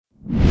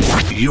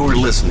You're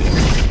listening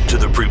to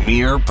the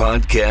Premier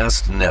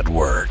Podcast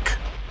Network.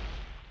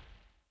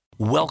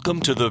 Welcome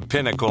to the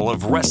pinnacle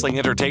of wrestling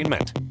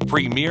entertainment,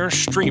 Premier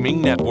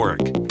Streaming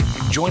Network.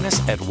 Join us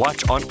at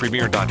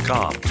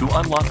watchonpremier.com to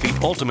unlock the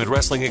ultimate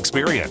wrestling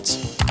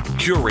experience.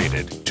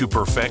 Curated to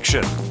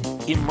perfection.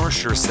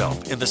 Immerse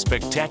yourself in the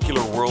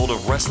spectacular world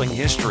of wrestling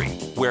history,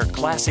 where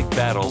classic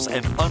battles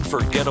and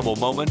unforgettable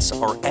moments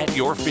are at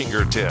your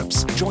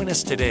fingertips. Join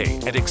us today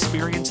and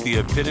experience the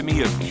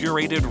epitome of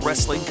curated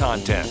wrestling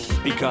content.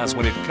 Because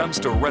when it comes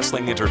to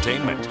wrestling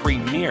entertainment,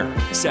 Premier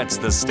sets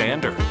the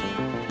standard.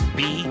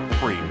 Be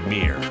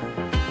Premier.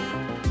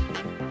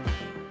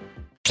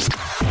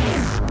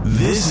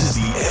 This is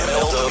the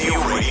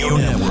MLW Radio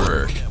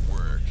Network.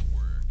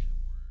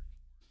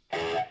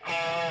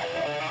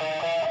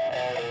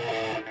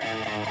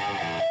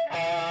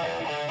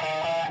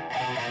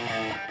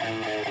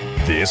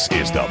 This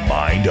is the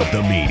Mind of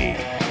the Meanie.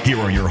 Here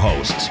are your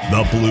hosts,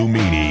 the Blue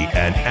Meanie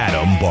and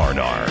Adam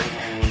Barnard.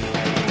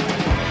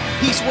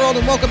 Peace, world,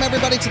 and welcome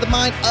everybody to the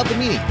Mind of the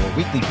Meanie, your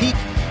weekly peek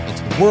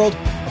into the world,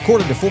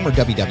 according to former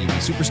WWE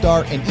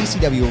superstar and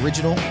ECW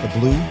original, the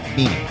Blue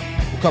Meanie.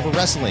 We'll cover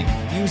wrestling,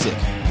 music,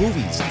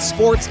 movies,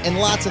 sports, and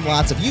lots of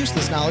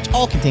useless knowledge,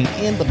 all contained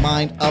in the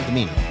Mind of the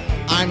Meanie.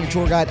 I'm your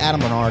tour guide,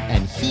 Adam Barnard,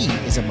 and he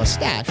is a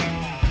mustached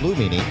Blue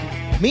Meanie.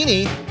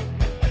 Meanie,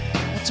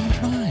 what's on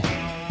your mind?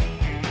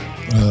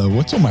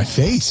 What's on my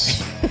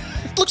face?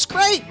 It looks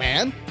great,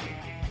 man.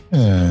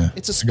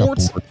 It's a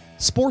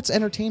sports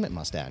entertainment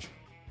mustache.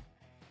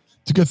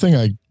 It's a good thing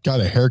I got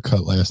a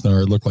haircut last night.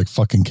 I look like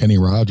fucking Kenny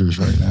Rogers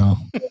right now.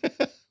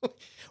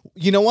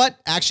 You know what?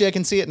 Actually, I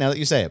can see it now that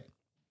you say it.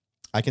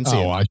 I can see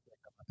it.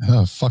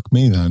 Fuck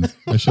me then.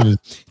 I should have.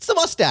 It's the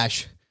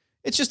mustache.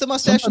 It's just the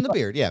mustache and the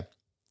beard. Yeah.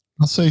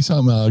 I'll say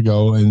something. I'll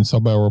go and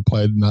somebody will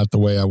play not the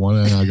way I want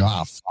it. And I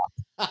go,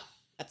 fuck.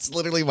 That's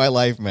literally my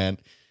life, man.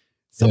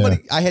 Somebody,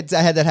 yeah. I had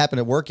that happen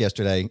at work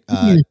yesterday.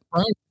 So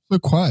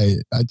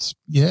quiet.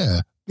 Yeah.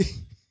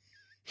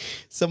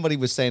 Somebody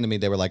was saying to me,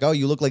 they were like, "Oh,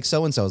 you look like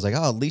so and so." I was like,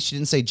 "Oh, at least you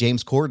didn't say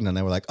James Corden." And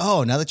they were like,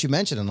 "Oh, now that you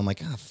mentioned it," I'm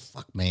like, "Oh,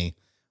 fuck me.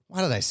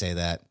 Why did I say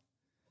that?"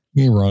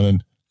 Me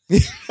running.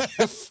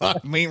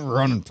 Fuck me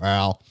running,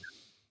 pal.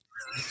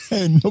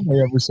 And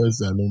nobody ever says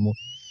that anymore.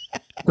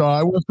 So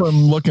I went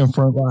from looking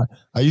for.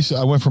 I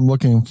went from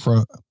looking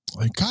for.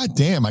 Like, God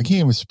damn, I can't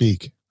even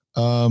speak.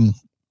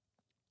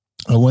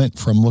 I went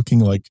from looking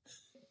like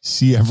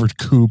C. Everett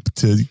Koop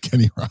to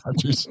Kenny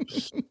Rogers.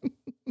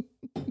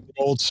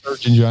 Old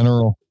Surgeon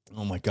General.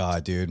 Oh my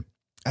God, dude.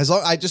 I don't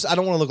want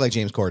to look like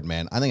James Corden,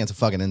 man. I think that's a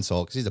fucking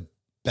insult because he's a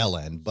bell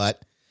end, but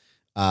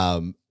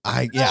I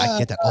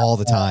get that all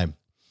the time.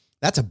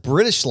 That's a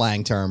British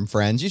slang term,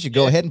 friends. You should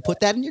go ahead and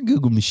put that in your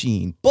Google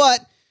machine. But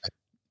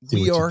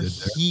we are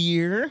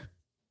here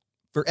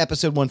for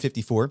episode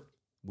 154.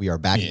 We are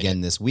back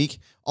again this week.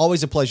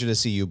 Always a pleasure to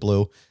see you,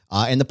 Blue.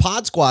 And the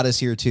Pod Squad is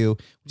here too.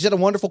 We just had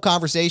a wonderful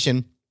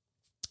conversation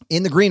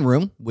in the green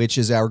room, which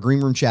is our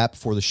green room chat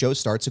before the show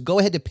starts. So go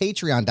ahead to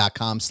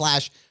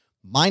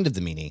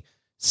patreon.com/mindofthemeanie.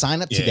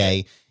 Sign up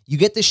today. You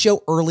get the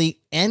show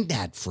early and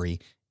ad-free.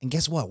 And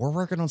guess what? We're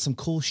working on some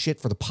cool shit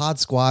for the Pod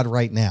Squad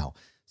right now.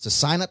 So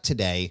sign up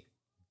today,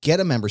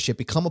 get a membership,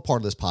 become a part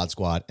of this Pod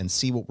Squad, and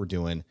see what we're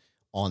doing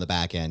on the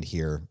back end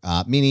here.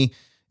 Meanie.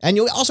 And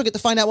you'll also get to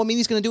find out what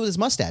Meanie's going to do with his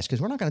mustache, because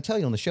we're not going to tell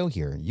you on the show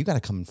here. You got to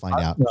come and find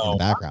out in the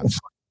background.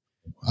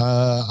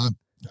 I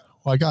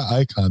got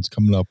Icons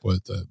coming up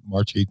with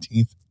March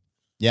 18th.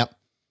 Yep.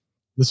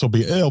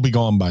 It'll be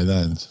gone by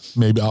then.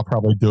 Maybe I'll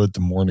probably do it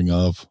the morning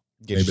of.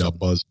 Maybe I'll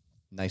buzz.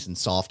 Nice and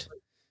soft.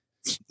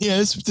 Yeah,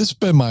 this has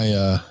been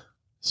my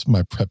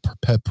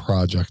pet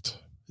project.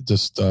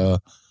 Just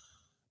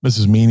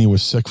Mrs. Meanie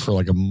was sick for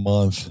like a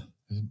month,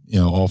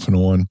 off and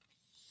on.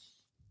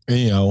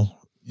 And,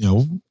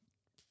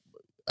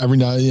 every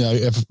night,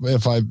 if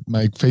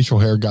my facial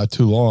hair got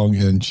too long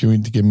and she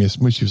went to give me a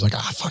smooch, she was like,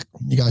 fuck,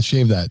 you got to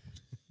shave that.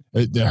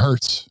 It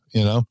hurts,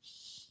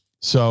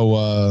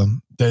 So,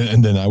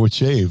 then I would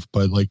shave,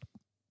 but like,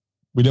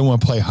 we didn't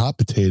want to play hot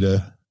potato.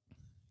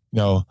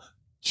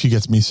 She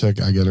gets me sick,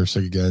 I get her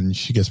sick again.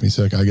 She gets me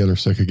sick, I get her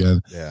sick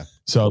again. Yeah.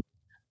 So,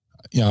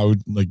 I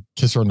would like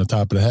kiss her on the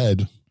top of the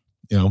head,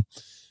 and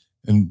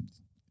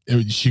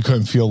she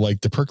couldn't feel like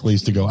the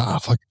pricklies to go,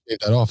 fuck, get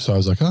that off. So I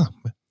was like, let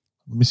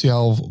me see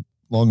how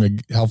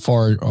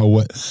far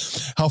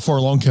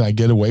along can I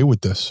get away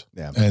with this?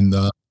 Yeah. And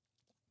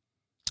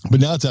but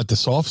now it's at the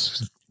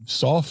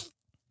soft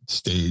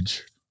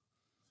stage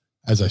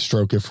as I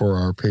stroke it for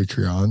our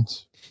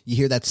Patreons. You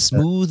hear that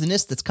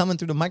smoothness that's coming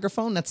through the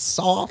microphone? That's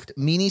soft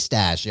Meanie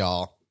stash,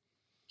 y'all.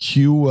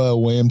 Cue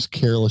Wham's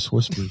Careless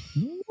Whisper.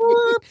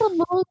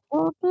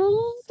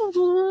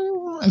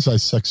 As I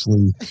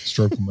sexually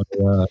stroke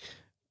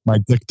my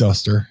dick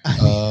duster.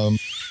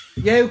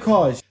 Yeah,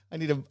 cause I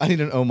need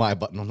an oh my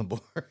button on the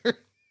board.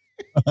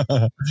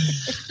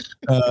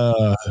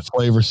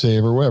 Flavor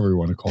saver, whatever you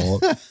want to call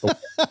it.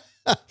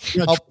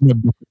 It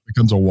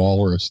becomes a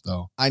walrus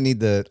though. I need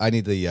the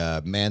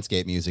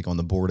Manscaped music on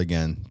the board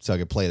again, so I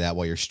could play that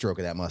while you're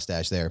stroking that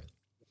mustache there.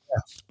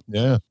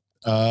 Yeah.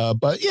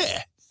 But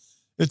yeah,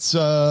 It's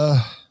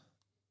I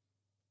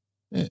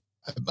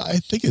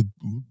think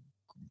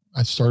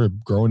I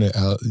started growing it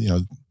out,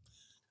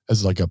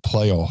 as like a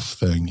playoff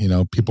thing.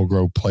 People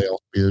grow playoff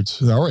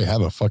beards. I already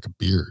have a fucking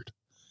beard,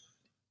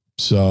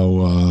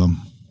 so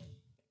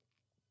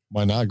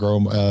why not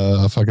grow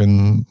a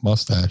fucking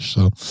mustache?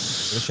 So,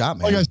 Good shot,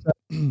 man.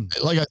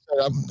 Like I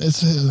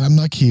said, I'm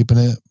not keeping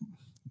it.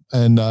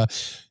 And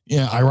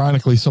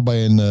ironically,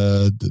 somebody in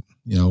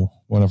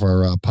one of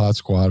our pod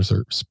squatters,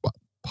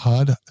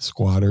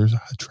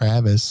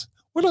 Travis.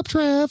 What up,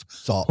 Trav?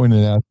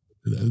 Pointed out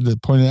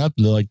that,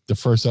 like, the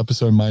first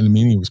episode of Mind the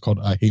Meaning was called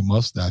 "I Hate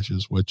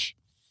Mustaches," which,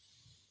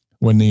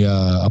 when the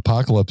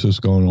apocalypse was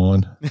going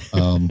on,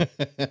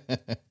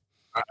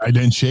 I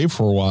didn't shave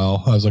for a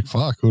while. I was like,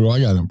 "Fuck, who do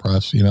I got to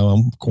impress?"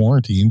 I'm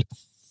quarantined,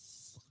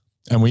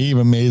 and we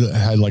even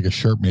had like a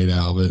shirt made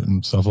out of it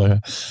and stuff like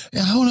that.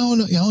 Yeah, I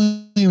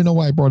don't even know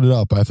why I brought it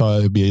up. I thought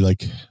it'd be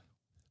like,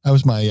 that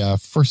was my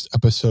first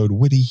episode,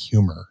 witty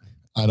humor.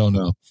 I don't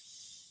know.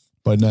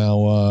 But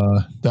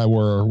now that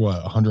we're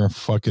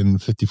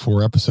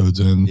 154 episours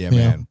in. Yeah,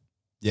 man.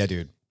 Yeah,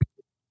 dude.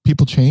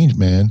 People change,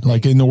 man.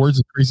 Like, in the words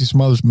of Tracy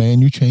Smothers, man,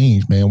 you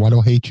change, man. Why do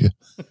I hate you,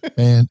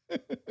 man?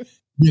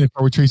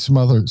 With Tracy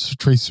Smothers,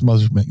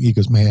 man, he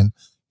goes, man,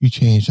 you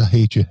changed. I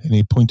hate you. And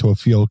he point to a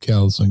field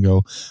counselor and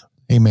go,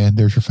 hey, man,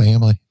 there's your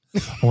family.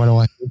 Why do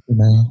I hate you,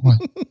 man? Why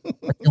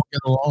can't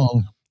get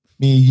along?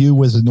 Me and you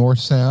was a north,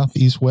 south,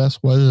 east, west.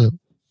 What is it?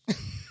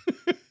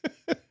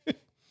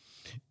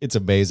 It's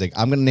amazing.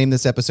 I'm going to name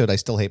this episode "I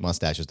Still Hate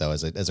Mustaches," though,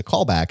 as a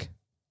callback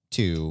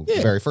to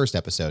the very first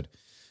episode.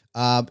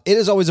 It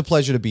is always a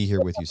pleasure to be here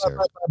with you, sir.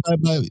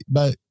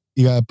 But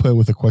you got to put it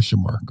with a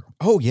question mark.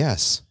 Oh,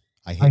 yes.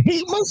 I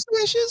hate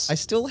mustaches. I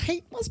still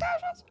hate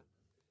mustaches.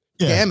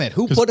 Yeah, damn it.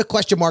 Who put a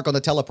question mark on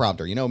the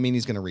teleprompter?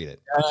 Meanie's going to read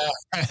it.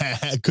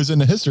 Because in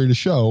the history of the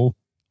show,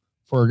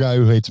 for a guy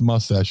who hates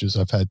mustaches,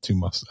 I've had 2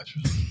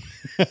 mustaches.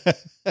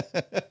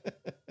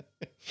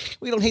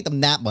 We don't hate them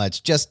that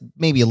much, just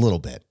maybe a little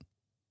bit.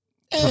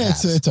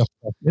 It's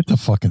a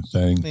fucking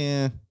thing.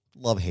 Yeah,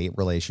 love-hate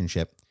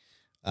relationship.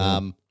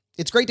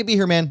 It's great to be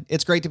here, man.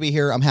 It's great to be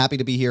here. I'm happy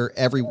to be here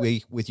every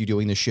week with you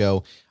doing the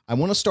show. I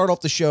want to start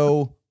off the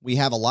show. We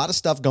have a lot of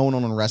stuff going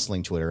on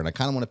wrestling Twitter, and I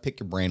kind of want to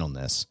pick your brain on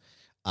this.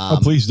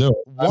 Please do.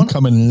 I'm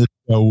coming in this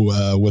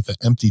show with an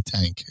empty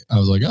tank. I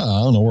was like, I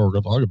don't know what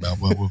we're going to talk about.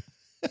 But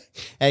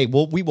hey,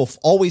 well, we will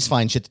always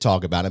find shit to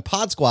talk about. And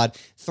Pod Squad,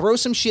 throw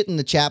some shit in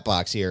the chat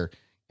box here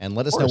and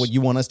let us know what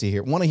you want to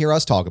hear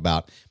us talk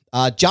about.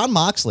 John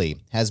Moxley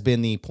has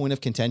been the point of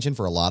contention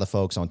for a lot of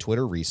folks on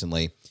Twitter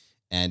recently,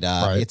 and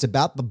it's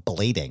about the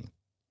blading.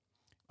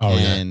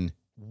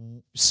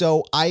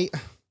 So I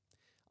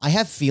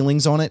have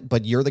feelings on it,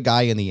 but you're the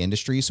guy in the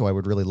industry, so I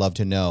would really love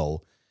to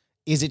know,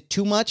 is it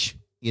too much?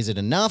 Is it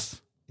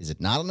enough? Is it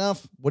not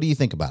enough? What do you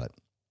think about it?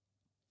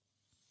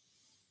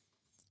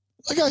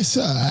 Like I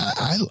said,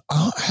 I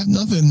have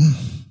nothing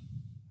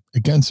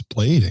against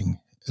blading.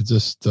 It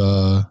just,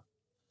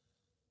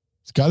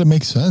 it's got to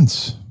make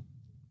sense.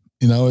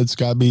 It's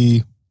got to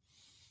be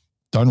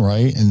done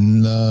right.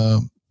 And,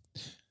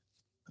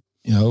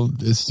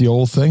 it's the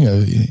old thing.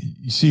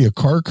 You see a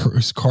car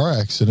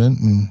accident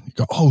and you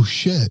go, oh,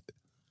 shit.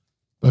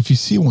 But if you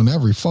see one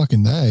every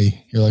fucking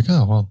day, you're like,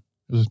 oh, well,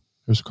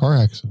 there's a car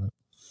accident.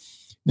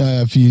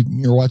 Now, if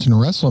you're watching a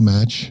wrestling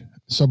match,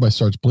 somebody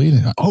starts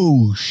bleeding.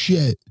 Oh,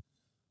 shit.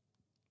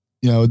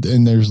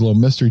 And there's a little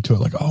mystery to it.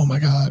 Like, oh, my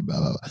God. Blah,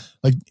 blah, blah.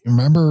 Like,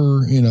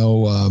 remember,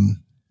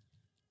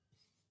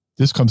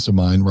 this comes to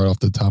mind right off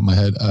the top of my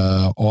head.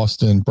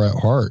 Austin Bret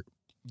Hart.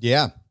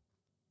 Yeah.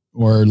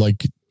 Where,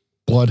 like,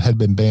 blood had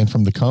been banned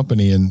from the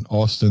company, and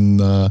Austin,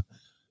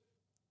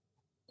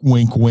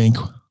 wink, wink,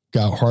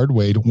 got hard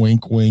weighed.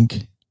 Wink,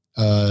 wink.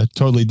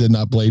 Totally did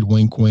not blade.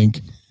 Wink,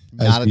 wink.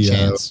 Not a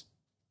chance.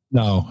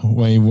 No,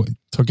 when he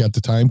took out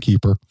the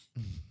timekeeper,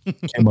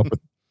 came up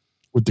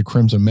with the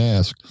Crimson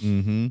Mask.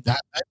 Mm-hmm.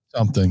 That's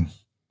something,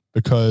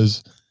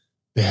 because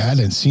they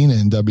hadn't seen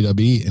it in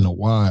WWE in a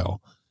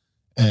while.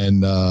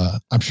 And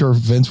I'm sure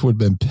Vince would have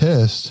been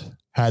pissed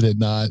had it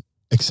not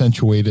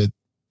accentuated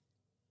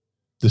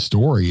the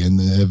story. And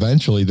then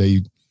eventually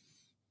they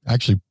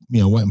actually,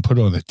 went and put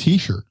it on a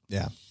t-shirt.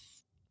 Yeah.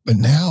 But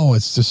now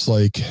it's just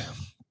like,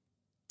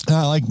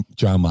 I like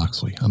John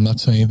Moxley. I'm not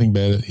saying anything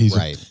bad. He's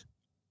an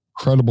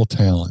incredible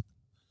talent.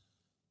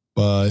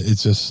 But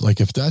it's just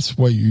like, if that's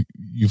what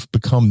you've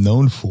become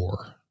known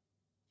for,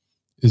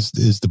 is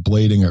the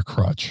blading a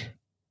crutch.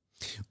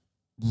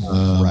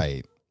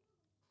 Right.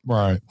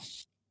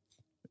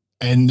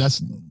 And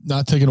that's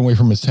not taken away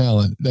from his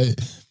talent.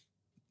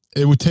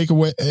 It would take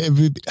away.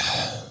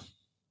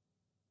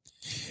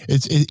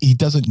 He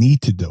doesn't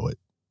need to do it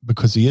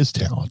because he is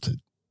talented,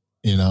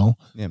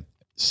 Yeah.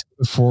 Save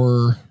it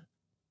for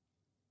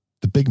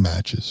the big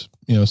matches,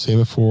 save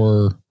it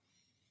for,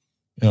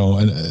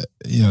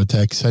 to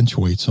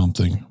accentuate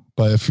something.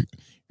 But if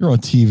you're on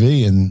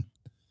TV and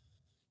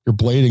you're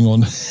blading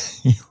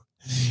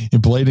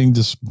you're blading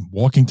just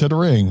walking to the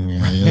ring,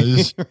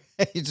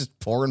 you're just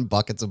pouring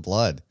buckets of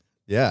blood.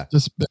 Yeah.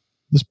 Just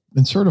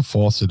insert a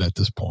faucet at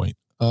this point.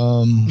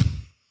 I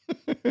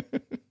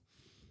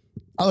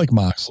like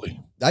Moxley.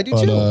 I do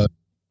too.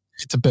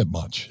 It's a bit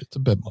much.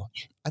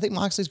 I think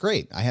Moxley's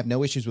great. I have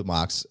no issues with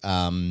Mox.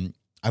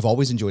 I've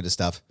always enjoyed his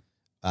stuff.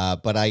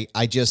 But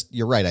I just,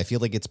 you're right. I feel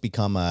like it's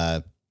become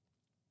a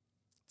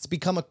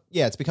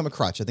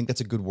crutch. I think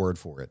that's a good word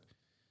for it.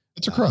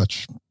 It's a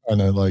crutch.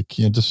 And I'm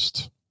trying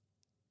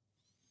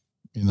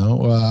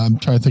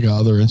to think of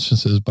other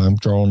instances, but I'm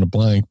drawing a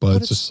blank, but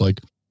it's just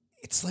like,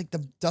 it's like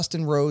the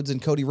Dustin Rhodes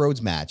and Cody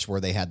Rhodes match where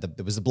they had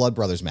it was the Blood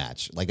Brothers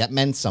match. Like that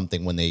meant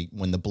something when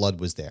the blood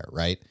was there,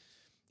 right?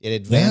 It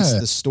advanced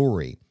the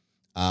story.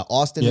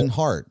 Austin and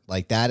Hart,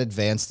 like that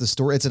advanced the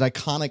story. It's an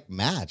iconic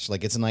match.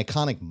 Like it's an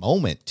iconic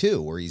moment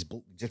too, where he's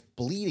just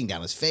bleeding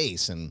down his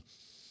face. And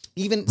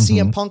even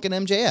CM Punk and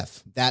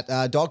MJF,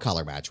 that dog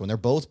collar match when they're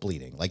both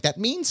bleeding, like that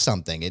means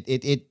something.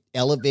 It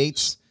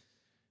elevates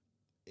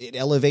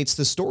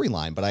the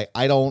storyline. But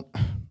I don't,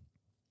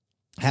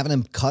 having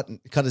him cut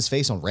his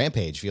face on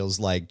Rampage feels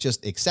like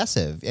just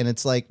excessive. And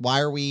it's like, why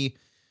are we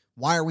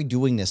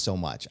doing this so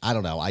much? I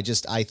don't know. I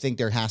think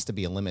there has to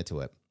be a limit to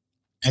it.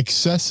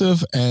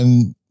 Excessive,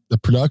 and the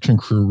production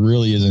crew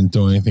really isn't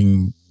doing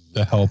anything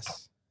to help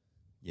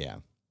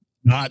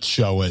not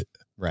show it.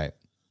 Right.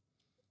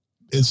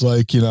 It's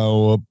like,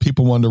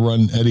 people wanted to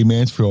run Eddie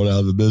Mansfield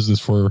out of the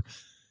business for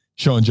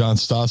showing John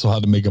Stossel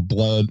how to make a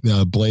blade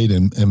and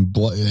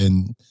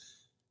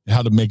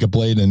how to make a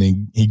blade, and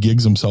he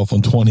gigs himself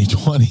on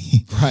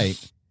 2020. Right.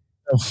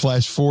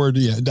 Flash forward,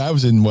 that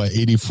was in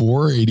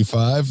 84,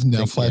 85.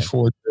 Now flash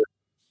forward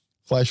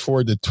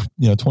to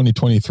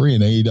 2023,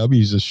 and AEW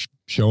is just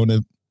showing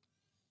it,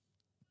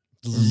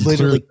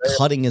 literally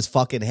cutting his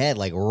fucking head,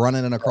 like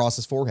running it across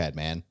his forehead,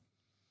 man.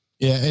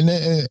 Yeah,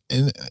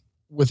 and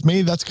with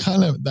me,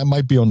 that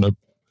might be on the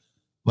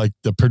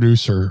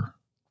producer,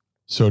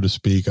 so to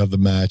speak, of the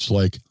match.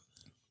 Like,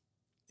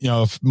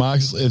 if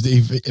Mox,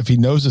 if he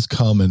knows it's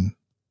coming,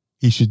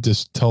 he should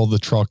just tell the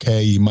truck,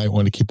 hey, you might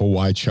want to keep a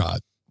wide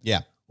shot.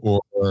 Yeah.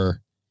 Or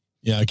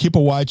keep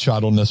a wide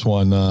shot on this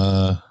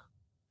one.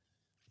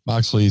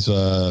 Moxley's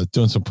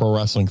doing some pro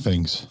wrestling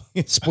things.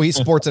 He's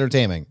sports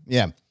entertaining.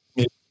 Yeah.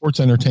 Sports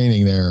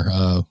entertaining there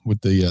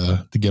with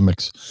the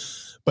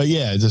gimmicks. But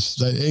yeah,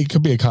 just it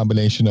could be a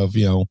combination of,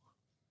 the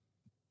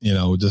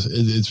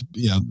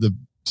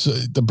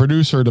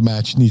producer of the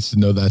match needs to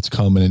know that's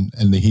coming,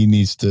 and he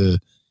needs to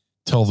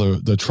tell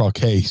the truck,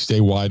 hey, stay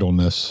wide on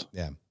this.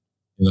 Yeah.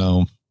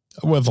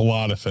 With a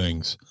lot of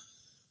things.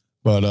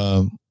 But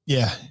I'm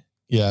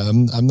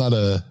not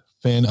a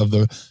fan of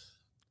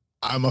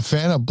I'm a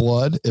fan of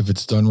blood if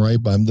it's done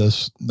right, but I'm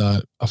just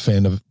not a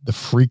fan of the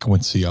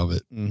frequency of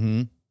it.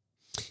 Mm-hmm.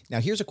 Now,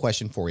 here's a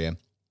question for you.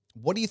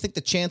 What do you think the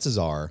chances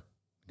are?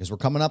 Because we're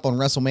coming up on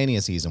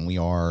WrestleMania season. We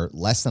are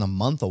less than a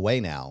month away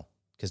now.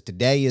 Because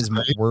today is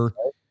we're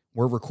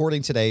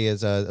recording today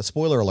as a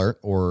spoiler alert,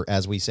 or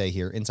as we say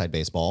here, Inside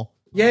Baseball.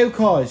 Yeah, of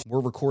course. We're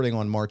recording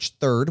on March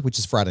 3rd, which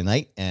is Friday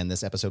night, and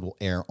this episode will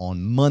air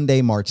on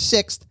Monday, March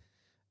 6th.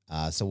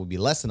 So we'll be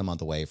less than a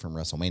month away from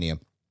WrestleMania.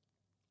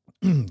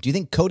 Do you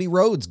think Cody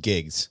Rhodes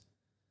gigs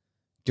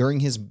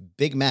during his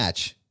big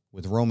match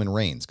with Roman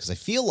Reigns? Because I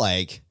feel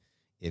like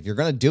if you're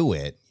going to do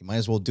it, you might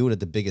as well do it at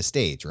the biggest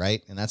stage,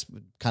 right? And that's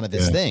kind of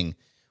his thing.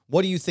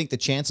 What do you think the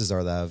chances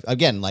are that,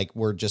 again, like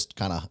we're just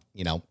kind of,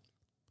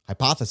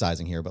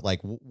 hypothesizing here, but like,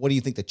 what do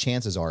you think the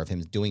chances are of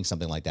him doing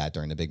something like that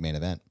during the big main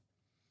event?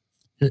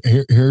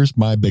 Here's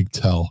my big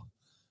tell.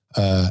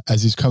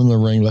 As he's coming to the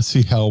ring, let's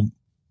see how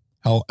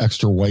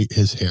extra white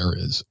his hair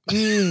is.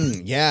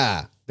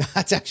 Yeah.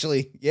 That's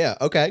actually,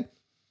 okay.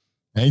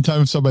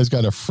 Anytime somebody's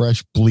got a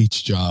fresh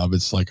bleach job,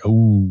 it's like,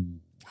 oh,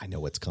 I know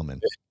what's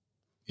coming.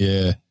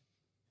 Yeah,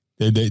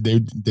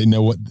 they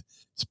know what.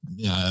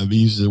 I've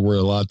used the word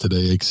a lot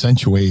today.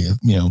 Accentuate,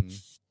 a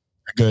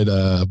good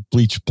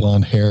bleach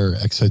blonde hair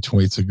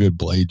accentuates a good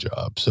blade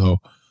job. So,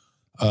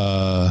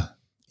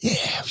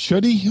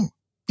 should he?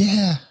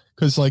 Yeah,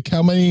 because like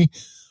how many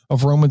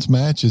of Roman's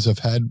matches have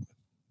had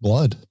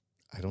blood?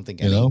 I don't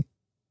think any.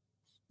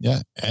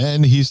 Yeah,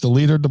 and he's the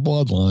leader of the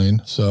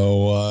bloodline.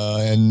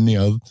 So,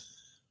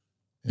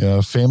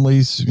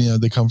 families,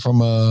 they come from,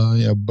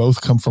 both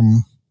come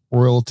from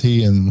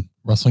royalty, and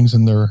wrestling's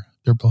in their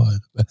blood.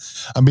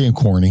 I'm being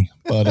corny,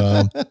 but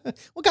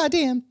well,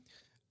 goddamn,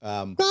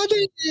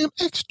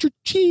 extra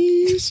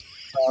cheese,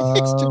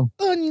 extra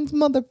onions,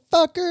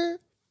 motherfucker.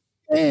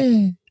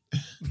 Yeah.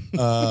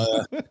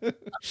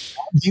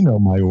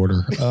 My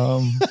order.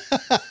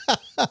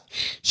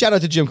 Shout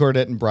out to Jim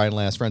Cornette and Brian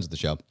Last, friends of the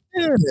show.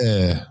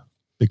 Yeah,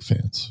 big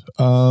fans.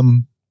 But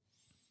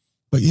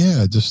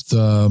yeah, just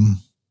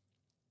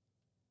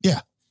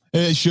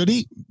should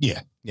he? Yeah,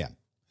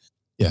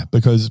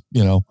 because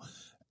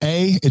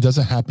it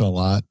doesn't happen a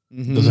lot.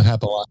 Mm-hmm. It doesn't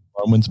happen a lot in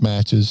Roman's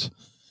matches,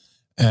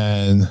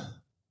 and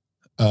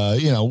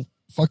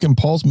fucking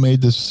Paul's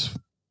made this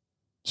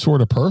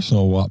sort of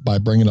personal by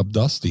bringing up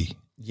Dusty.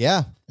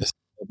 Yeah,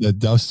 that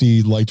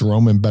Dusty liked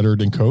Roman better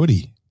than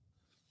Cody.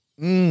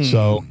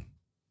 So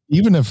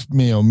even if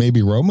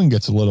maybe Roman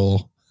gets a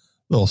little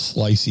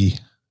slicey,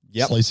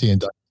 slicey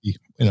and Dusty,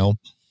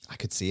 I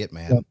could see it,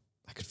 man.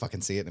 I could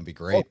fucking see it and it'd be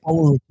great.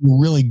 Oh,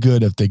 really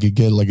good if they could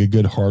get like a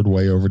good hard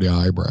way over the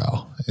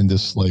eyebrow and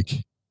just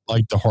like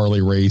the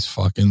Harley Race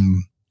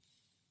fucking,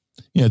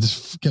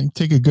 just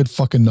take a good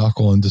fucking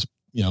knuckle and just,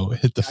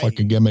 hit the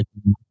fucking gimmick.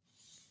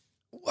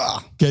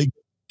 Get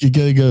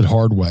a good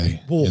hard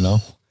way, Well,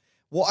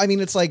 I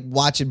mean, it's like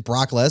watching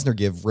Brock Lesnar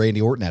give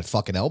Randy Orton that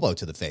fucking elbow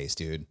to the face,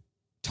 dude.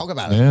 Talk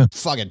about a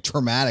fucking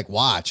traumatic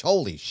watch.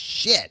 Holy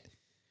shit.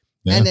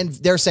 Yeah. And then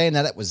they're saying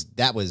that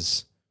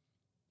was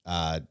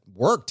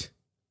worked,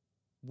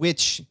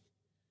 which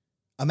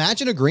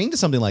imagine agreeing to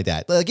something like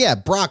that. Like, yeah,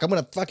 Brock, I'm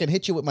going to fucking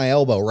hit you with my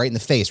elbow right in the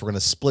face. We're going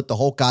to split the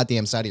whole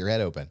goddamn side of your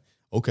head open.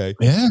 Okay.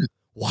 Yeah.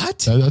 What?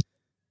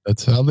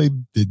 That's how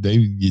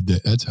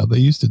that's how they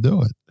used to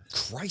do it.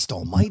 Christ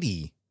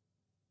almighty.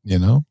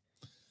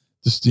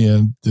 Just,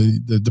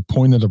 the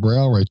point of the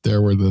brow right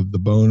there where the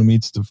bone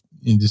meets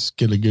you just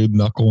get a good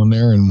knuckle in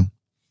there and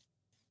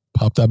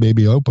pop that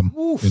baby open.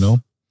 Oof.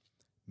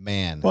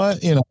 Man.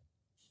 But, you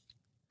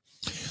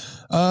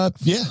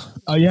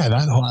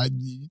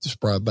just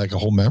brought back a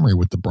whole memory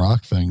with the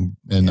Brock thing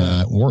and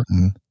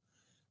Orton,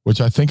 which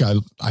I think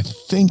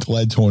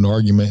led to an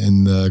argument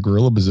in the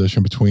gorilla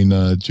position between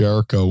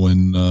Jericho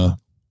and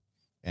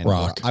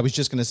Brock. I was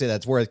just going to say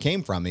that's where it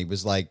came from. He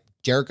was like,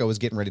 Jericho was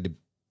getting ready to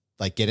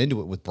like get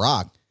into it with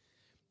Brock.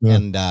 Yeah.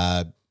 And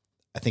I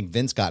think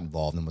Vince got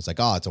involved and was like,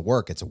 oh, it's a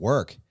work.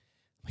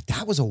 Like,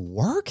 that was a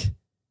work?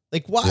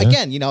 Like, why?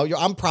 Yeah. Again,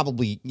 I'm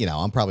probably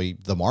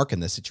the mark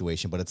in this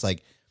situation, but it's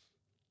like,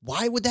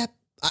 why would that?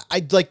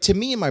 I like, to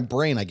me in my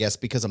brain, I guess,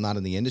 because I'm not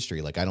in the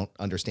industry, like, I don't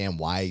understand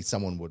why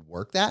someone would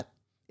work that,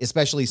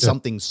 especially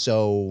something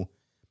so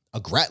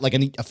aggressive, like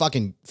a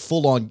fucking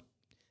full on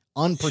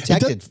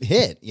unprotected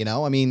hit,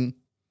 I mean,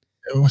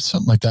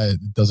 something like that.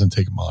 It doesn't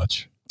take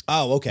much.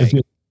 Oh, okay.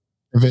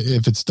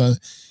 If it's done,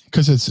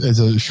 because it's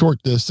a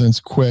short distance,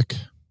 quick,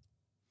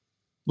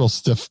 little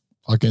stiff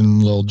fucking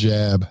little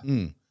jab.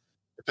 If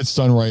it's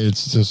done right,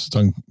 it's just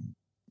done.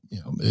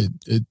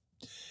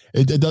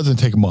 It doesn't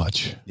take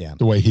much. Yeah.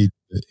 The way he,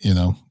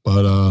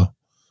 but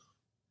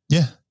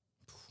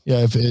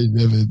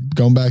If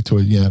going back to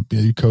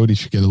it, Cody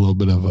should get a little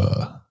bit of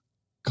a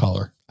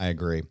color. I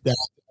agree. That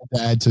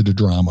add to the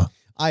drama.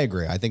 I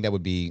agree. I think that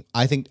would be.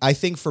 I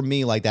think for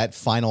me, like that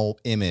final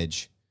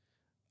image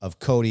of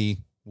Cody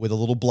with a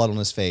little blood on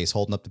his face,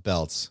 holding up the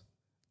belts,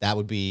 that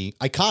would be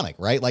iconic,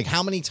 right? Like,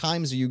 how many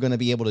times are you going to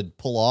be able to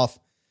pull off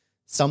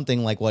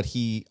something like what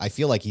I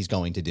feel like he's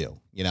going to do?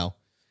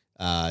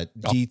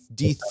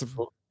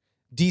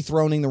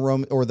 Dethroning the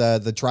Roman or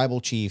the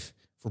tribal chief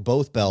for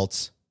both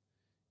belts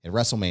at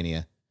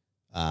WrestleMania.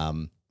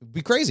 It'd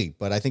be crazy,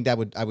 but I think I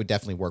would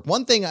definitely work.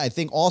 One thing I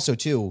think also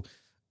too,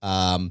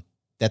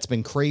 that's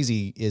been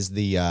crazy is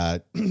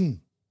the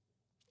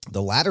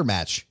the ladder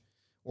match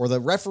or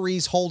the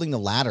referees holding the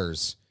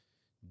ladders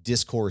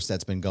discourse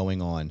that's been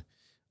going on.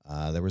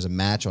 There was a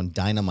match on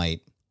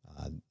Dynamite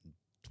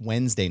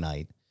Wednesday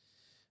night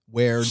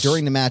where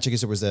during the match, I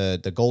guess it was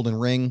the Golden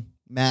Ring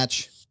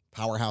match.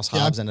 Powerhouse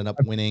Hobbs ended up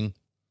winning.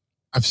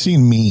 I've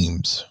seen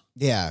memes.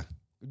 Yeah.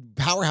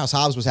 Powerhouse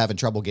Hobbs was having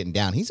trouble getting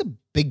down. He's a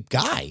big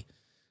guy.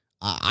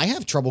 I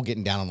have trouble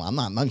getting down. I'm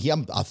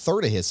a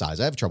third of his size.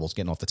 I have troubles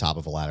getting off the top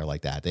of a ladder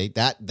like that.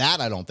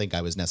 That I don't think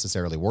I was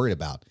necessarily worried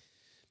about.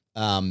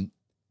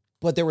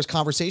 But there was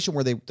conversation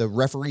where the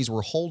referees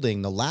were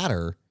holding the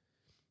ladder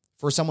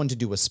for someone to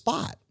do a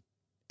spot,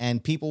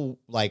 and people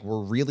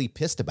were really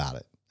pissed about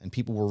it, and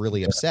people were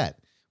really upset.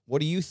 What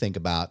do you think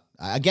about?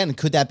 Again,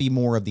 could that be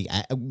more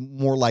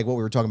like what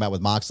we were talking about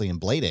with Moxley and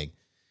blading?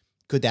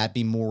 Could that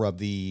be more of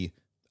the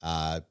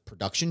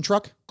production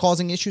truck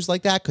causing issues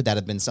like that? Could that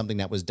have been something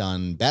that was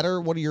done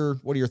better? What are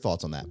your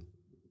thoughts on that?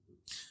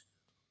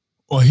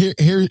 Well,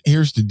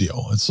 here's the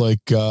deal. It's like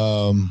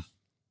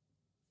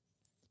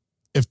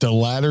if the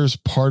ladder's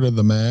part of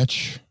the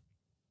match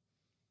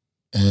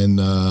and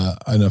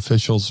an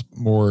official's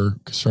more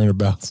concerned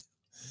about,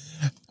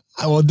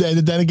 well,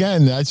 then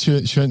again, that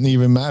shouldn't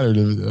even matter.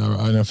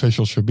 An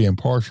official should be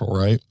impartial,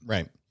 right?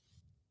 Right.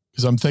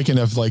 Because I'm thinking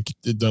if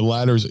the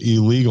ladder's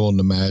illegal in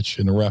the match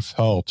and the ref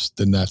helps,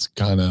 then that's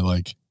kind of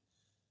like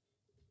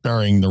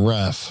burying the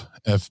ref.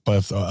 If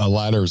a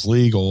ladder is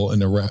legal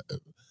and the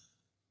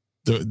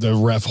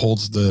ref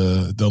holds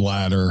the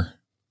ladder,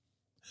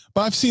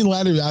 but I've seen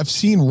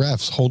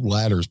refs hold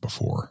ladders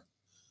before.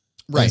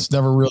 Right. It's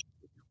never really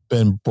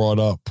been brought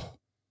up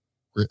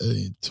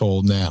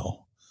till now.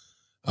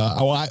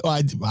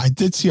 I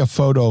did see a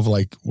photo of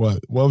what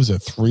was it?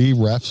 3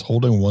 refs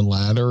holding one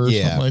ladder or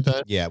something like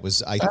that. Yeah, it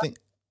was. I think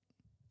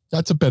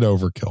that's a bit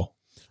overkill.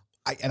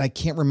 I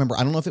can't remember.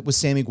 I don't know if it was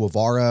Sammy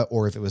Guevara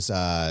or if it was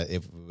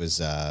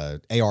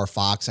AR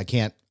Fox. I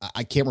can't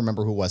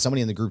remember who it was.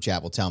 Somebody in the group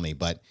chat will tell me.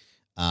 But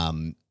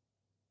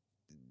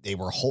they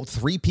were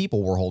 3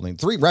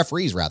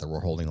 referees rather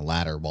were holding the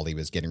ladder while he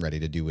was getting ready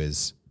to do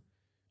his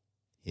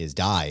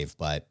dive.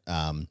 But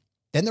then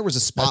there was a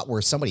spot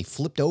where somebody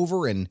flipped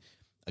over and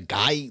a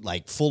guy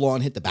full on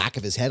hit the back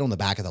of his head on the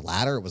back of the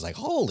ladder. It was like,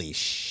 holy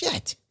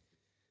shit.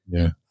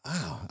 Yeah.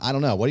 Oh, I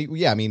don't know. What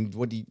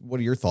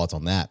are your thoughts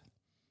on that?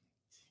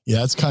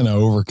 Yeah, it's kind of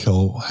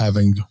overkill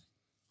having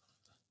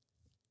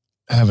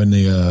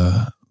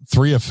the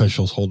 3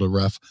 officials hold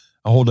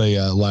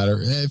a ladder.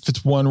 If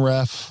it's one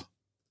ref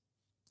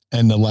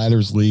and the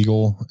ladder's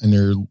legal and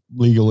they're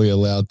legally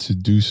allowed to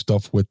do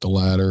stuff with the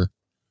ladder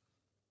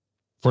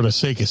for the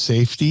sake of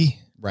safety,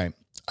 right?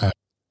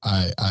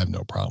 I have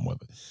no problem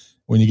with it.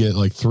 When you get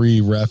like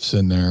 3 refs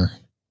in there,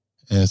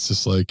 and it's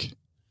just like,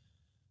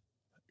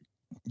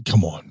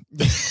 come on.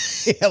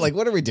 Yeah, like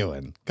what are we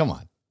doing? Come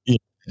on. Yeah,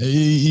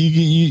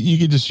 you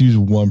could just use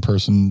one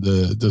person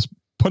to just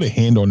put a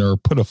hand on her,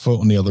 put a foot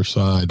on the other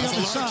side,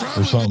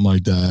 or something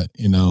like that.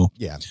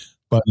 Yeah.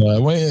 But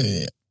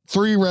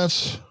 3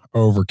 refs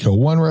overkill.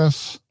 1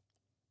 ref,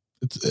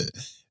 if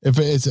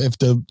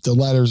the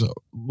ladder's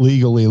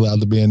legally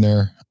allowed to be in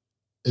there,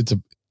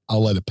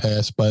 I'll let it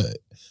pass. But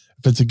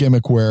if it's a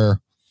gimmick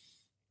where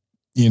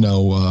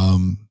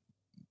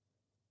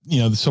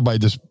somebody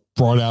just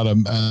brought out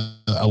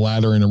a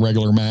ladder in a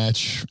regular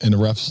match and the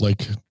ref's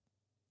like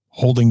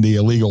holding the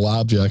illegal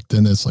object,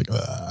 and it's like,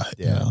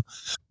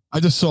 I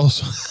just saw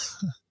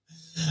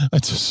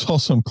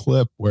some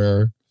clip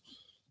where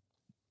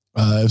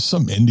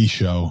some indie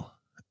show.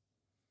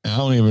 I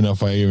don't even know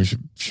if I even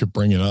should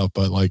bring it up,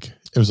 but like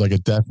it was like a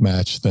death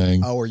match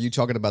thing. Oh, are you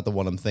talking about the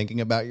one I'm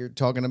thinking about? You're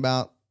talking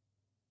about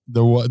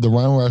the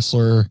Rhino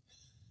wrestler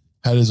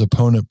had his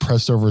opponent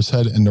pressed over his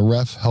head, and the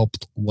ref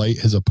helped light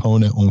his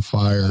opponent on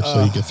fire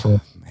so he could throw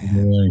it in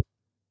the ring.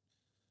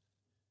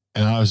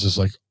 And I was just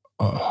like,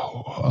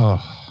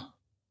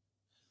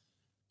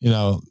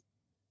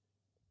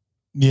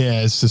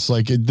 yeah, it's just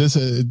like that's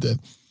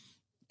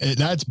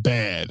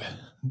bad.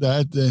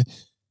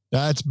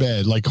 That's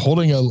bad. Like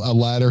holding a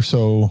ladder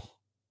so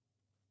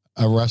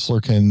a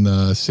wrestler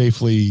can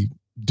safely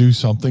do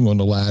something on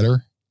the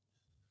ladder.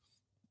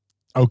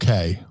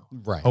 Okay.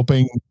 right.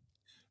 Hoping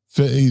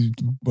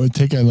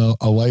taking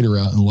a lighter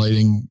out and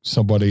lighting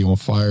somebody on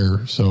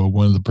fire so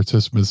one of the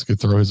participants could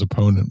throw his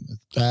opponent.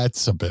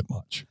 That's a bit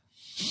much.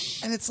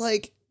 And it's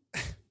like,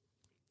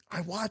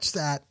 I watched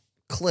that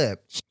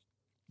clip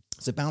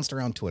as it bounced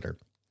around Twitter.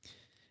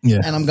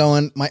 Yeah. And I'm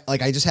going,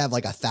 I just have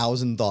like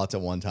 1,000 thoughts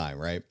at one time,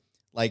 right?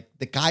 Like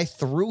the guy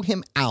threw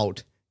him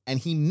out and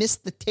he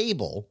missed the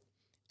table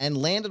and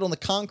landed on the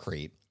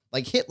concrete,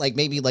 like hit like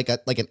maybe like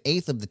an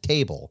eighth of the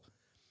table.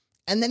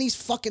 And then his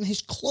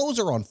clothes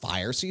are on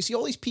fire. So you see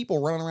all these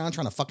people running around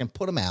trying to fucking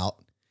put him out.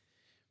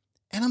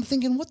 And I'm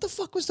thinking, what the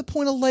fuck was the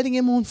point of lighting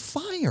him on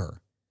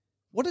fire?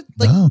 What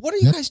are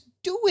you guys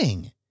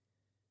doing?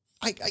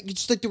 I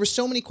just like, there were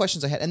so many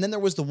questions I had. And then there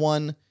was the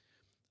one,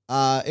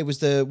 it was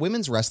the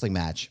women's wrestling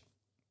match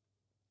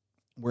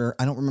where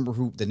I don't remember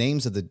who the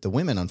names of the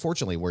women,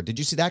 unfortunately, were. Did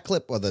you see that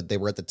clip where they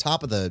were at the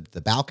top of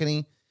the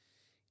balcony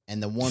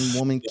and the one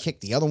woman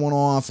kicked the other one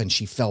off and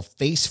she fell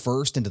face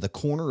first into the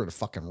corner of the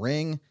fucking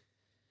ring?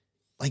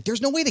 Like,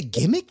 there's no way to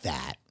gimmick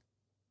that.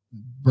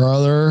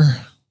 Brother,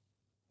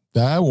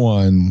 that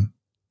one.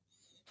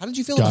 How did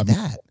you feel about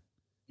that?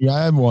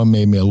 That one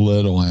made me a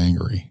little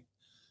angry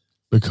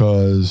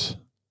because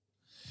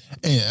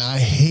and I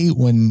hate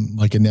when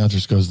like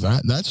announcers goes,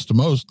 that's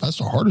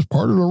the hardest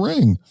part of the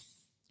ring.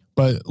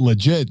 But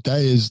legit,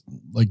 that is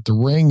like the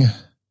ring,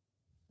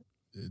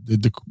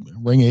 the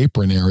ring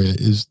apron area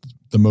is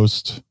the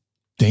most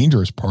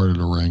dangerous part of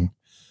the ring.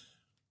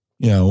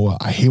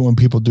 I hate when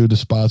people do the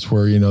spots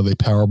where, they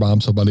power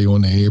bomb somebody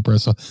on the apron.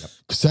 So,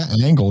 because that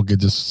angle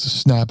could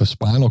just snap a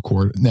spinal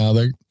cord. Now,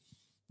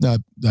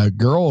 that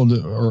girl,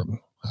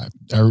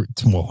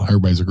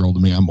 everybody's a girl to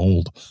me. I'm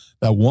old.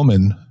 That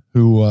woman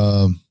who,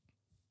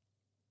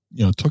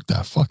 took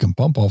that fucking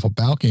bump off a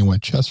balcony and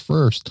went chest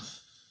first.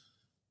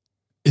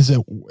 Is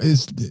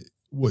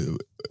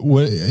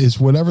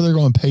whatever they're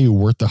going to pay you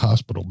worth the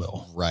hospital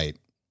bill? Right.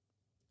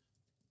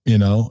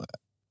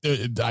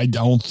 I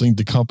don't think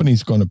the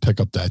company's going to pick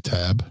up that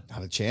tab.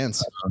 Not a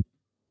chance.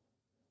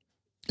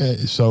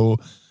 So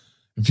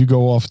if you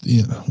go off,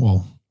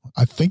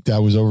 I think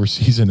that was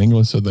overseas in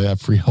England, so they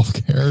have free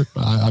health care.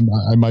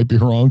 I might be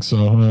wrong.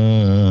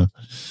 So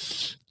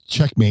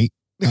checkmate.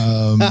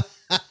 You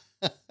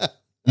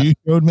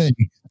showed me.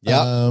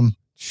 Yeah.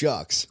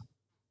 Shucks.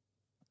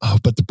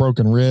 But the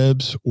broken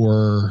ribs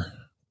or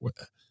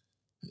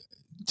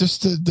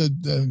just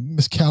the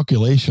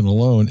miscalculation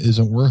alone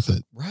isn't worth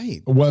it.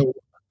 Right. Well,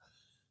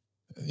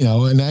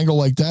 an angle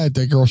like that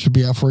girl should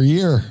be out for a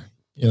year,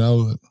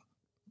 Yeah.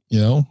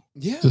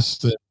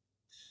 Just,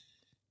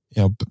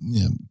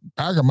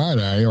 back in my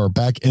day or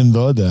back in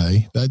the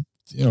day that,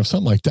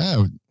 something like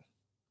that,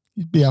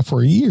 you'd be out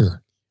for a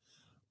year.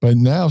 But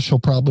now she'll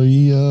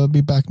probably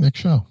be back next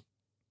show.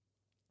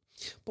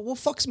 But what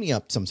fucks me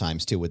up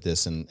sometimes too with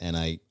this, and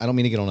I don't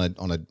mean to get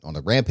on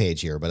a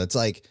rampage here, but it's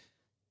like,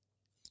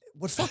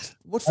 what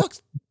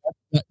fucks?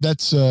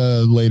 That's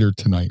later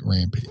tonight,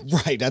 Rampage.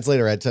 Right, that's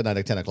later tonight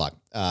at 10:00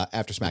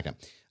 after SmackDown.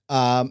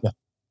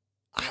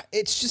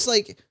 It's just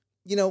like,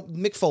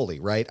 Mick Foley,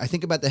 right? I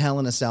think about the Hell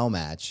in a Cell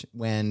match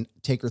when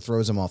Taker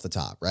throws him off the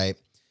top, right?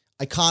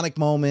 Iconic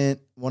moment,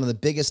 one of the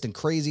biggest and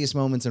craziest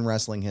moments in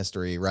wrestling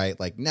history, right?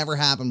 Like never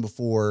happened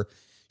before,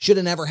 should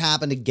have never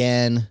happened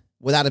again.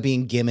 without it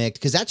being gimmicked,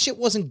 because that shit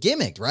wasn't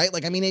gimmicked, right?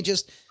 Like, I mean, they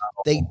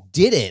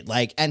did it,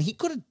 like, and he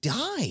could have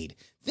died.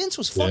 Vince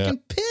was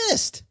fucking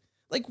pissed.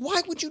 Like,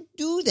 why would you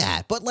do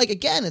that? But, like,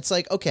 again, it's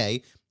like,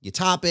 okay, you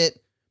top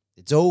it,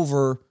 it's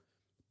over.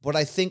 But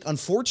I think,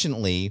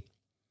 unfortunately,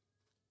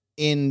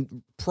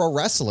 in pro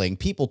wrestling,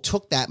 people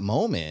took that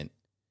moment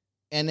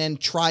and then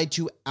tried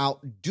to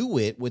outdo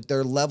it with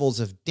their levels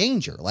of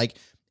danger. Like,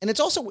 and it's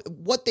also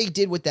what they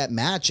did with that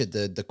match at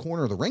the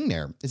corner of the ring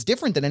there. It's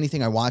different than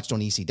anything I watched on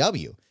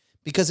ECW,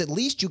 because at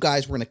least you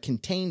guys were in a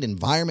contained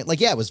environment.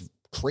 Like, yeah, it was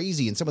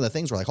crazy, and some of the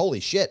things were like, holy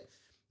shit.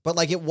 But,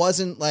 like, it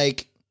wasn't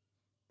like,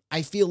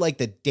 I feel like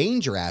the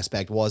danger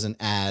aspect wasn't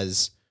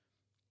as,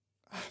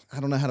 I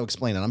don't know how to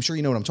explain it. I'm sure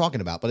you know what I'm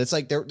talking about, but it's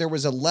like there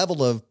was a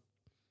level of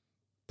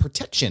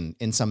protection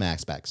in some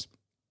aspects.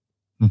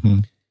 Mm-hmm.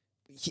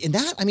 In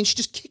that, I mean, she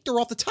just kicked her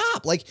off the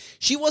top. Like,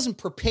 she wasn't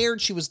prepared.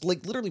 She was,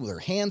 like, literally with her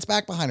hands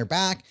back behind her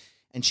back,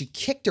 and she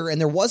kicked her,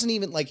 and there wasn't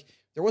even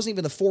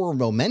the forward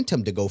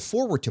momentum to go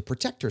forward to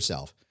protect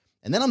herself.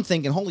 And then I'm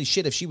thinking, holy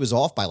shit, if she was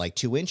off by like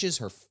 2 inches,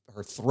 her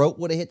throat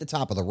would have hit the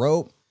top of the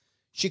rope.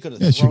 She could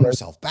have thrown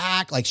herself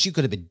back. Like, she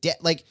could have been dead.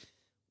 Like,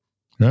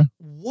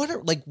 what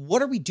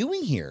are we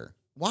doing here?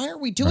 Why are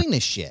we doing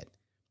this shit?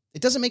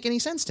 It doesn't make any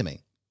sense to me.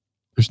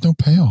 There's no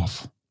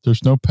payoff.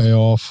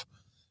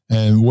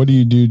 And what do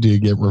you do to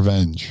get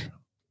revenge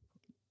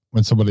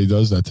when somebody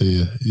does that to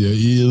you?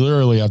 You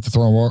literally have to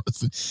throw them off.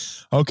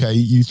 Okay,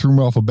 you threw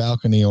me off a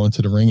balcony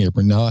onto the ring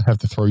apron. Now I have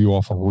to throw you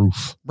off a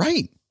roof.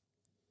 Right.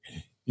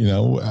 You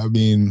know, I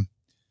mean,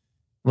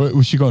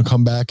 was she going to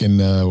come back and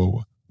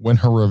win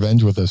her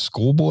revenge with a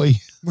schoolboy?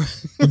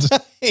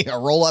 A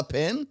roll-up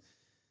pin?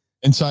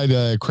 Inside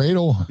a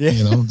cradle? Yeah.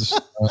 You know, just,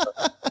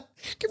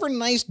 give her a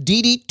nice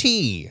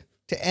DDT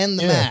to end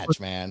the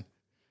match, man.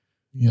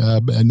 Yeah,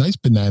 a nice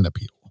banana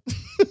peel.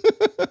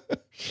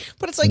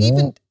 But it's like,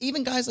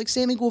 even guys like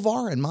Sammy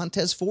Guevara and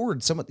Montez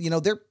Ford,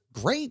 they're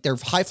great. They're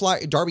high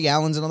fly. Darby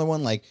Allin's another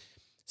one. Like,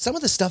 some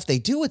of the stuff they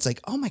do, it's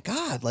like, oh my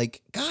God,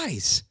 like,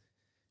 guys,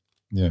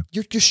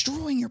 you're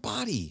destroying your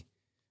body.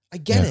 I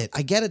get it.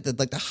 That,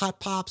 like, the hot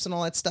pops and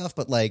all that stuff,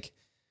 but like,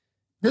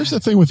 here's the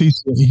thing with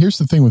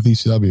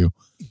ECW.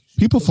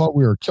 People thought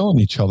we were killing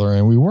each other,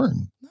 and we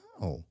weren't.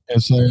 No.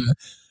 And so,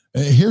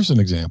 here's an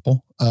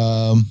example.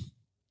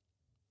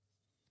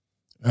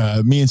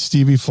 Me and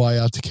Stevie fly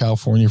out to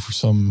California for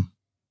some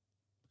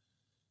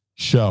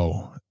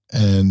show,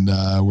 and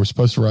we're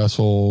supposed to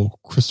wrestle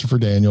Christopher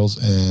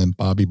Daniels and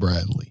Bobby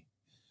Bradley.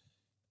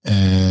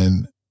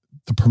 And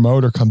the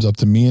promoter comes up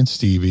to me and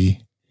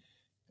Stevie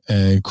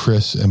and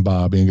Chris and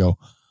Bobby and go,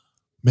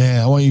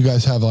 man, I want you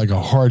guys to have like a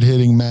hard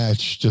hitting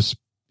match. Just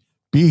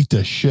beat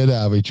the shit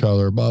out of each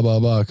other, blah, blah,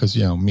 blah. Cause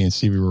me and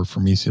Stevie were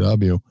from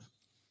ECW.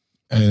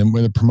 And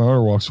when the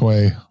promoter walks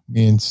away,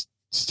 me and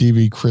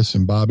Stevie, Chris,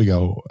 and Bobby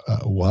go,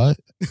 what?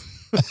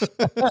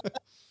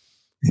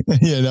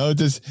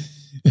 Just,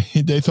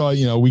 they thought,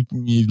 we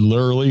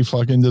literally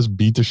fucking just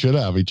beat the shit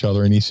out of each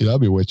other in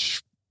ECW,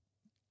 which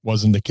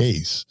wasn't the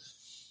case.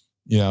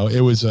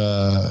 It was,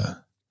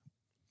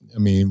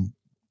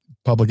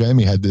 Public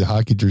Enemy had the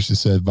hockey jersey that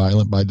said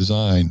violent by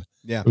design.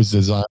 Yeah. It was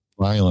design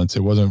violence.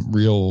 It wasn't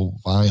real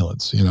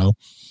violence,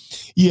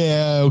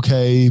 Yeah.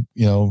 Okay.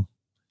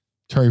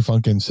 Terry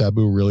Funk and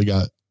Sabu really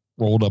got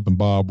rolled up in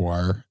barbed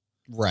wire.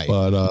 Right.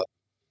 But,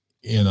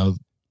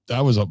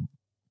 that was a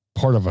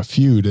part of a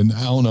feud. And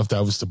I don't know if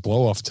that was the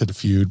blow off to the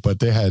feud, but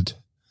they had,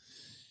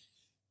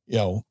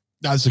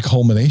 that's the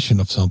culmination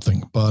of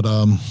something. But,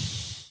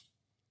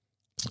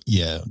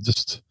 is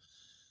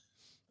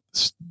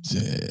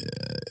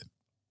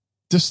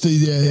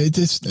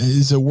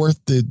it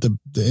worth the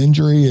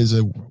injury? Is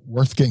it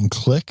worth getting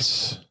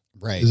clicks?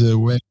 Right. Is it?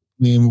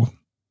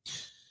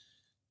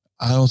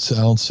 I don't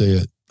see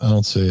it.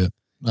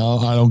 No,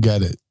 I don't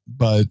get it.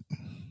 But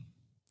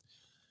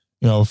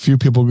a few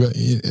people go.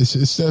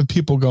 Instead of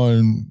people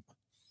going,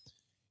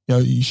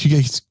 she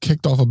gets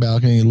kicked off a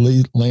balcony,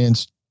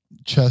 lands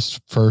chest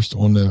first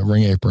on the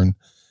ring apron.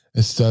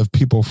 Instead of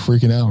people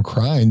freaking out and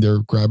crying,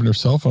 they're grabbing their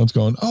cell phones,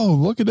 going, "Oh,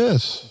 look at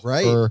this!"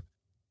 Right. Or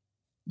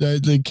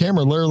the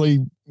camera literally,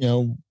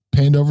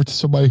 panned over to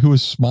somebody who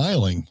was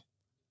smiling.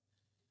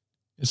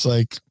 It's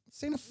like,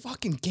 this ain't a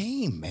fucking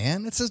game,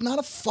 man. This is not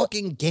a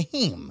fucking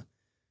game.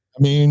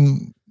 I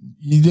mean,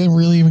 you didn't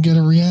really even get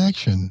a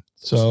reaction.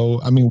 So,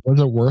 was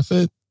it worth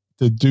it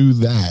to do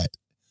that?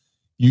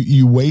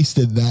 You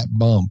wasted that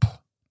bump,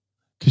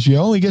 because you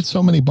only get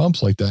so many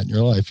bumps like that in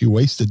your life. You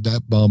wasted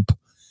that bump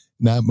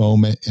in that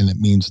moment, and it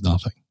means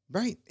nothing.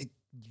 Right.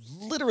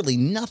 Literally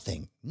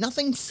nothing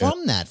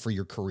from that for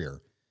your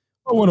career.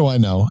 Well, what do I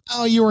know?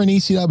 Oh, you were in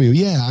ECW.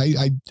 Yeah,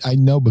 I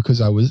know,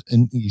 because I was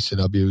in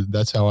ECW.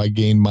 That's how I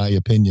gained my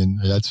opinion.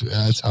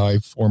 That's how I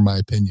form my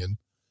opinion.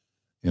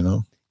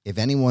 If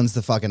anyone's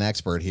the fucking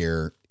expert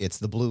here, it's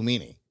the Blue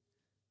Meanie.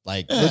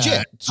 Like,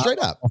 legit, straight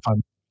up. I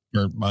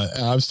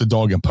was the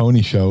Dog and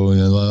Pony show, and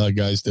a lot of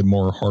guys did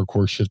more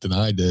hardcore shit than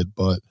I did.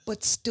 But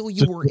still,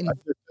 you were in.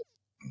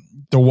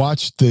 To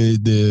watch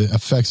the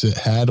effects it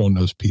had on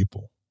those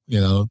people.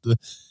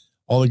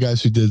 all the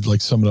guys who did like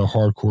some of the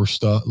hardcore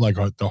stuff, like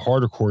the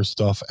hardcore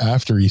stuff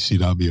after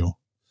ECW,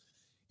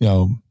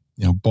 you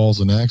know, Balls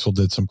and Axel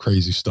did some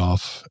crazy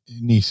stuff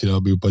in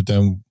ECW, but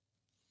then,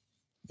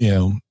 you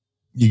know,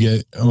 you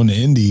get on the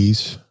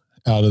indies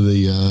out of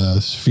the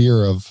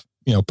sphere of,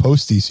 you know,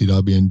 post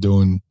ECW and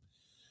doing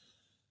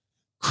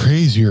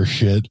crazier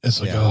shit.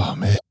 It's like, oh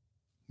man,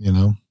 you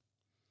know,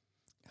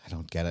 I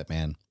don't get it,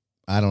 man.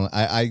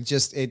 I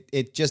just,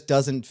 it just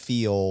doesn't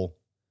feel,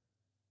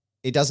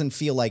 it doesn't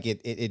feel like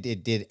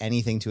it did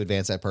anything to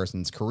advance that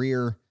person's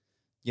career.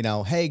 You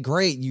know, hey,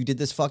 great, you did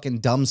this fucking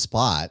dumb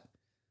spot.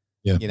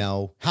 Yeah. You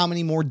know, how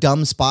many more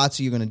dumb spots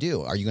are you going to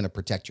do? Are you going to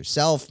protect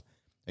yourself?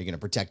 Are you going to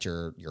protect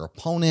your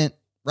opponent?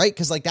 Right?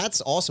 Because like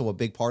that's also a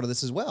big part of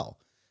this as well.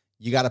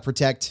 You got to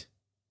protect.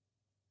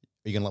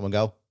 Are you going to let one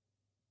go?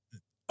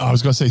 I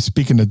was going to say,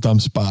 speaking of dumb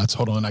spots,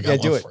 hold on. I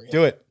got do one it. for you.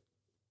 Do it.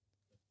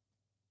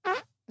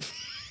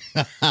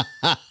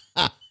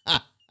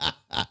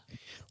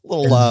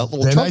 little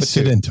then trumpet I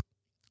sit toot. into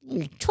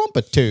Little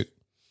trumpet toot.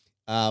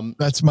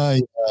 that's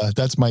my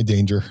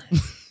danger.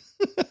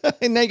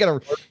 And now you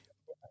got to.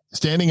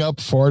 Standing up,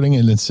 farting,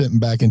 and then sitting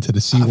back into the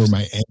seat where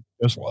my aunt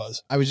just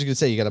was. I was just gonna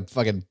say you got to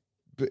fucking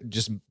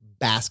just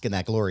bask in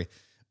that glory.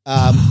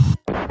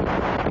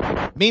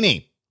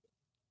 Meanie.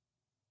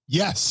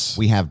 Yes.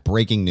 We have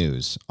breaking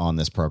news on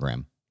this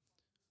program.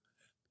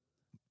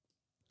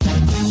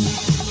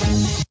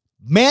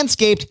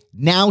 Manscaped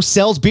now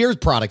sells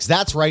beard products.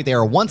 That's right. They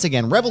are once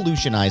again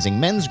revolutionizing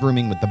men's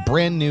grooming with the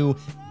brand new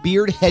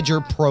Beard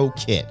Hedger Pro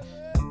Kit.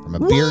 From a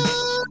beard...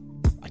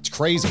 It's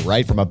crazy,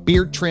 right? From a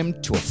beard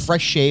trim to a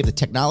fresh shave, the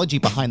technology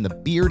behind the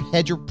Beard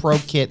Hedger Pro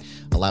Kit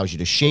allows you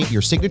to shape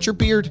your signature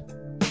beard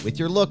with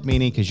your look,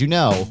 Meanie, because you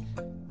know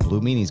Blue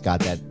Meanie's got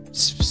that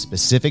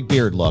specific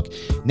beard look.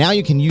 Now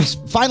you can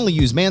finally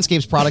use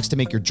Manscaped's products to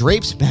make your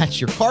drapes match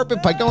your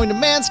carpet by going to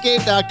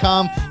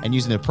manscaped.com and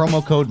using the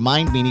promo code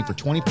MindMeanie for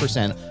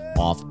 20%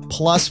 off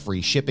plus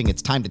free shipping.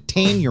 It's time to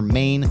tame your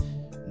mane.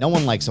 No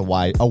one likes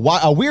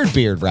a weird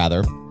beard,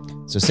 rather.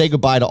 So say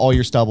goodbye to all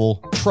your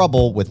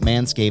trouble with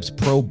Manscaped's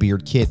Pro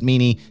Beard Kit.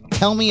 Meanie,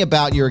 tell me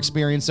about your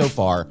experience so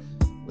far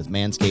with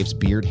Manscaped's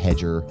Beard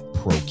Hedger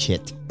Pro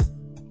Kit.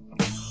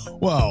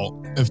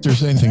 Well, if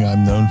there's anything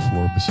I'm known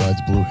for besides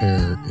blue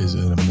hair is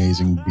an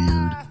amazing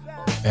beard.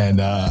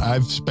 And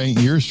I've spent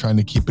years trying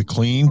to keep it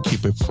clean,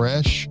 keep it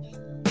fresh.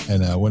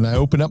 And when I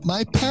open up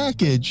my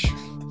package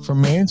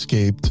from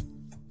Manscaped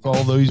for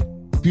all those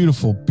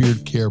beautiful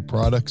beard care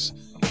products,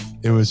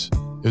 it was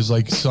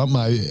like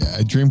something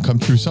a dream come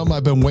true, something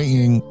I've been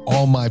waiting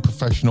all my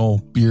professional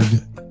beard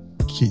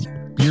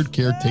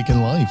care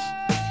taking life.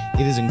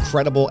 It is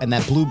incredible, and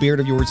that blue beard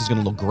of yours is going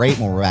to look great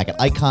when we're back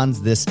at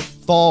Icons this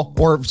fall,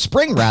 or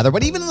spring rather,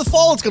 but even in the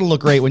fall it's going to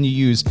look great when you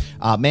use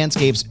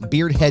Manscaped's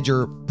Beard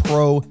Hedger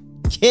Pro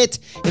Kit.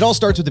 It all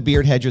starts with the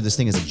Beard Hedger. This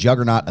thing is a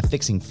juggernaut of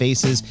fixing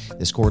faces.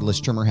 This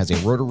cordless trimmer has a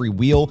rotary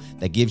wheel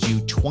that gives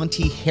you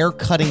 20 hair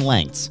cutting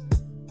lengths,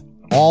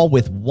 all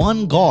with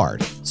one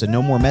guard. So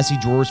no more messy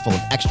drawers full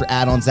of extra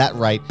add-ons. That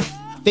right.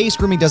 Face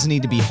grooming doesn't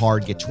need to be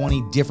hard. Get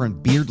 20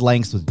 different beard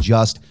lengths with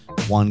just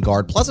one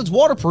guard. Plus, it's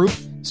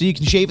waterproof, so you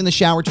can shave in the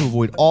shower to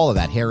avoid all of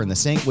that hair in the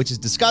sink, which is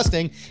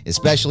disgusting,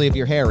 especially if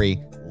you're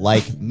hairy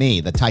like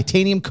me. The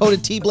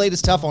titanium-coated T-blade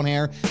is tough on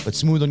hair, but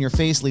smooth on your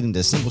face, leading to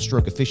a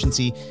single-stroke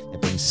efficiency that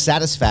brings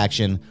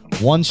satisfaction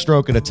one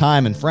stroke at a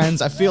time. And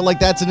friends, I feel like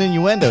that's an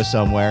innuendo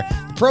somewhere.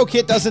 The Pro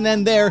Kit doesn't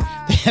end there.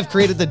 They have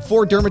created the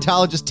 4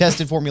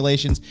 dermatologist-tested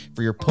formulations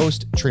for your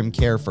post-trim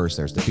care. First,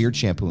 there's the beard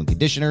shampoo and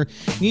conditioner.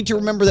 You need to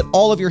remember that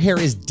all of your hair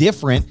is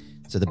different,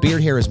 so the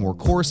beard hair is more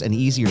coarse and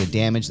easier to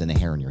damage than the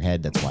hair on your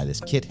head. That's why this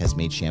kit has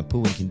made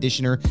shampoo and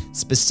conditioner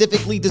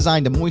specifically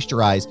designed to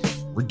moisturize,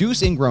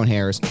 reduce ingrown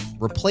hairs,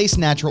 replace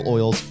natural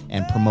oils,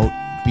 and promote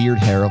beard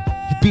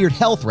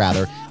health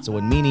rather. So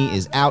when Meanie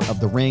is out of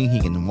the ring, he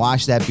can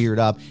wash that beard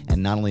up,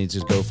 and not only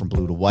does it go from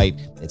blue to white,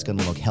 it's going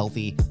to look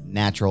healthy,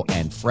 natural,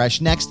 and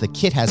fresh. Next, the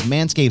kit has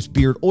Manscaped's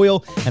beard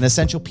oil, an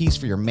essential piece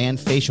for your man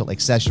facial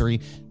accessory.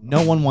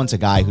 No one wants a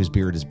guy whose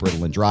beard is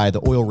brittle and dry.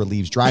 The oil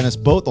relieves dryness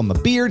both on the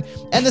beard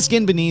and the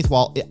skin beneath,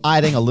 while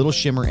adding a little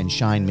shimmer and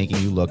shine, making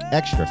you look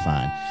extra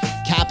fine.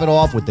 Cap it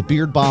off with the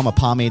Beard Balm, a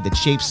pomade that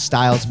shapes,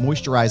 styles,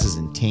 moisturizes,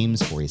 and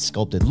tames for a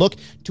sculpted look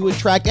to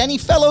attract any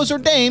fellows or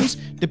dames,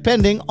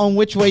 depending on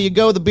which way you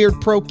go. The Beard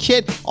Pro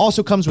Kit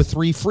also comes with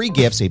 3 free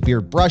gifts: a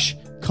beard brush,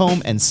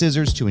 comb, and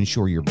scissors to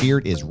ensure your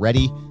beard is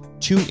ready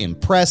to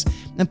impress,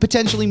 and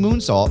potentially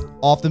moonsault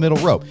off the middle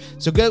rope.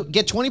 So go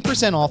get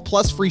 20% off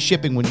plus free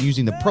shipping when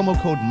using the promo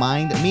code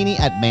MindMeanie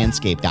at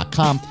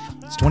manscaped.com.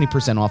 It's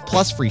 20% off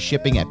plus free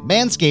shipping at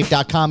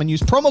manscaped.com and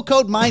use promo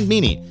code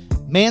MindMeanie.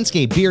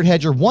 Manscaped Beard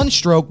Hedger, 1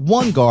 stroke,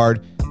 1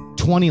 guard,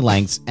 20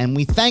 lengths, and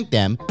we thank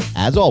them,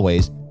 as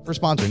always, for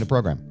sponsoring the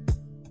program.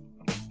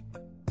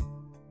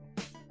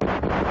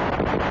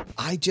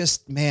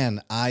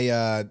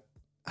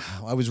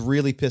 I was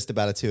really pissed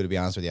about it too, to be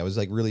honest with you. I was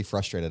like really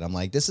frustrated. I'm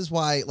like, this is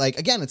why, like,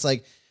 again, it's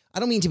like, I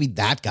don't mean to be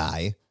that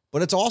guy,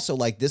 but it's also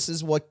like, this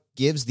is what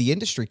gives the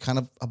industry kind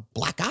of a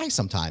black eye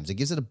sometimes. It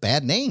gives it a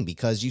bad name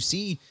because you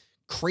see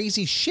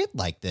crazy shit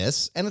like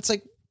this. And it's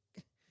like,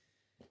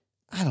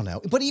 I don't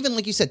know. But even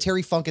like you said,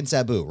 Terry Funk and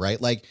Sabu,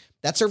 right? Like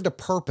that served a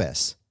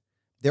purpose.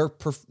 They're,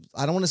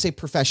 I don't want to say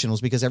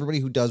professionals because everybody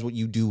who does what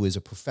you do is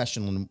a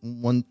professional in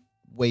one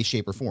way,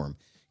 shape, or form,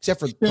 except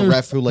for the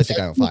ref who lights the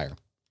guy on fire.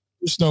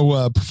 There's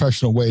no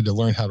professional way to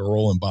learn how to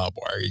roll in barbed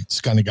wire. You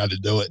just kind of got to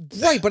do it.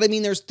 Right. But I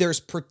mean, there's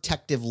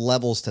protective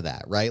levels to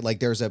that, right? Like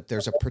there's a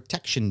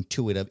protection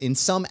to it in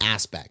some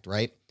aspect,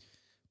 right?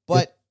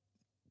 But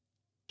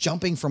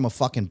jumping from a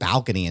fucking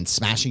balcony and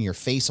smashing your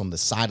face on the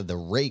side of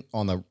the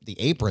on the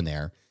apron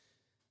there.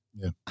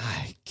 Yeah.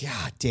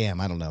 God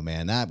damn. I don't know,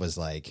 man. That was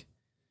like,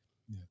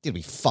 you'd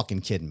be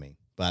fucking kidding me.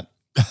 But,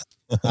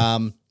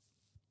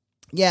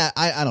 yeah,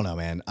 I don't know,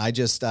 man. I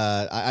just,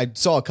 I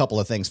saw a couple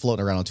of things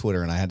floating around on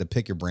Twitter and I had to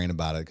pick your brain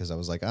about it because I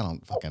was like, I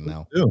don't fucking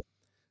know.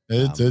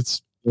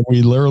 It's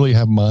we literally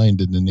have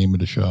mind in the name of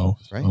the show.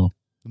 Right. So.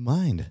 The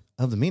mind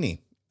of the meanie.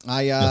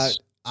 I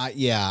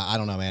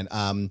don't know, man.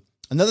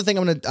 Another thing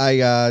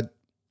I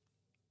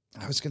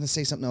was going to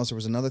say something else. There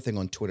was another thing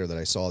on Twitter that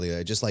I saw the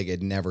other, just like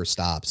it never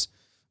stops.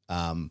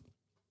 Now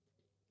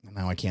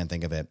I can't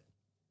think of it.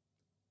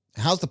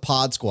 How's the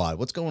pod squad?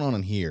 What's going on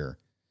in here?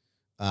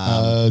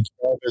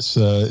 Travis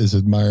is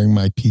admiring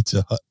my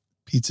Pizza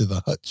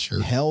the Hut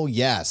shirt. Hell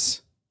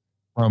yes.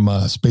 From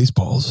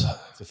Spaceballs.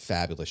 It's a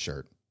fabulous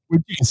shirt.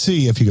 Which you can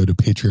see if you go to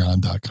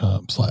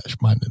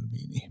patreon.com/mind of the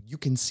meanie. You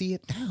can see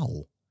it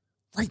now.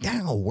 Right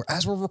now.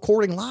 As we're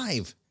recording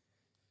live.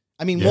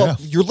 I mean, well,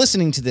 you're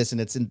listening to this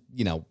and it's in,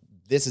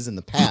 this is in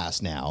the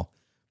past now,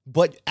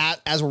 but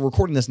as we're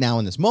recording this now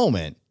in this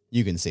moment,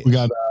 you can see it. We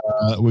got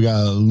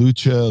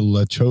Lucha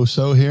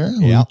Lechoso here.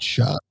 Yeah.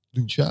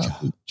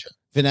 Lucha.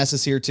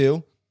 Vanessa's here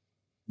too.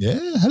 Yeah.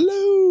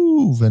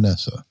 Hello,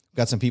 Vanessa.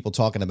 Got some people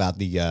talking about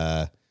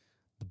the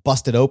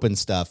busted open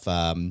stuff.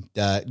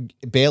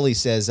 Bailey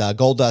says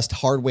Goldust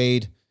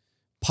Hardwade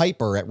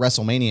Piper at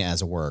WrestleMania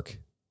as a work.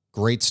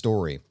 Great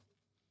story.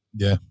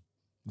 Yeah.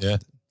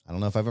 I don't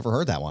know if I've ever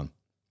heard that one.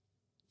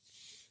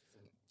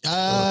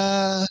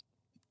 I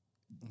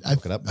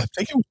Look it up. I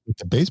think it was with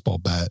the baseball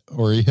bat,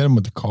 or he hit him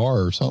with the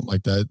car or something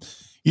like that.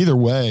 Either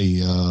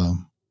way,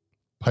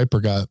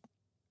 Piper got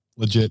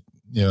legit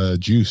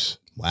juice.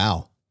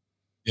 Wow.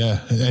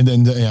 Yeah, and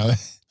then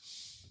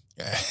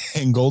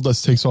and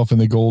Goldust takes off in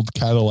the gold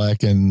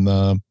Cadillac,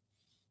 and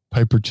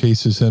Piper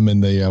chases him in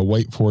the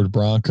white Ford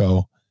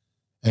Bronco.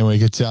 And when he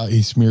gets out,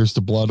 he smears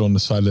the blood on the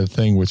side of the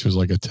thing, which was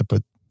like a tip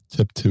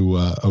to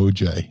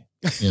OJ.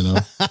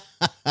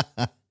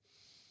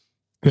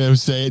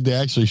 They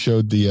actually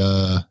showed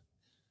the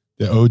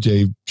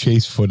OJ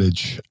chase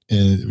footage,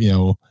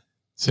 and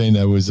saying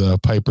that was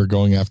Piper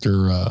going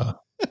after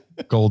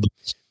Gold.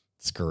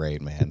 It's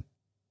great, man.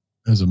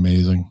 It was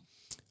amazing.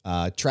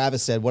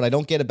 Travis said, "What I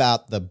don't get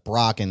about the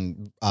Brock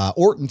and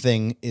Orton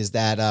thing is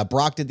that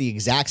Brock did the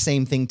exact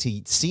same thing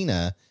to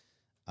Cena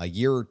a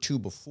year or two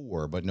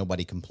before, but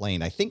nobody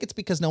complained. I think it's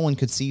because no one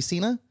could see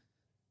Cena,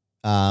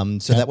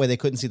 so that way they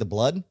couldn't see the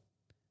blood.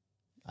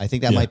 I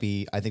think that might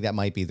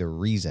be the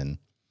reason."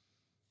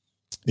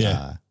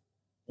 Yeah.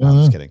 I'm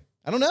just kidding.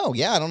 I don't know.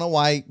 Yeah, I don't know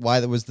why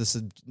there was this.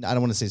 I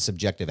don't want to say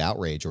subjective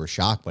outrage or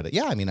shock, but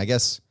I mean, I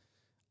guess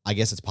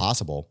it's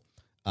possible.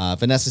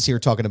 Vanessa's here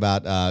talking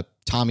about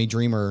Tommy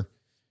Dreamer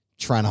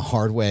trying to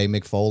hard way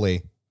Mick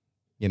Foley.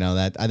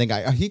 That I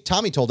think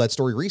Tommy told that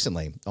story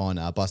recently on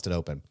Busted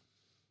Open.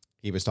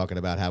 He was talking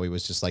about how he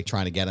was just like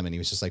trying to get him, and he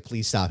was just like,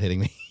 "Please stop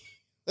hitting me,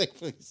 like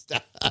please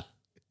stop."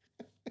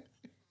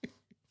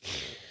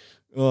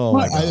 Oh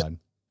my God.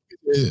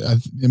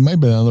 It might have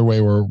been another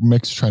way where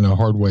Mick's trying to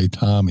hard way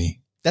Tommy.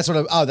 That's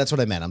what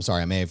I meant. I'm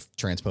sorry. I may have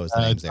transposed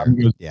the names there.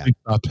 Yeah.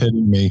 Stop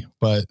hitting me,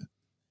 but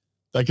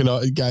that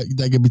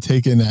could be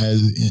taken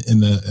as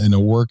in a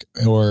work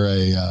or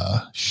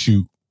a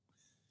shoot.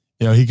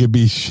 He could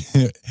be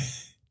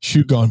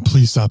shoot going,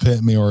 "Please stop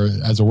hitting me," or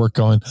as a work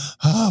going,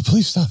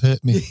 "Please stop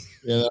hitting me."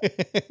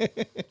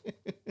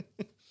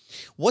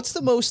 What's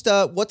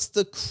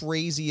the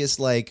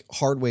craziest like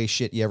hard way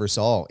shit you ever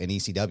saw in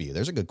ECW?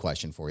 There's a good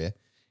question for you.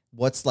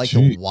 What's like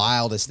the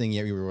wildest thing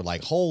you were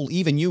like,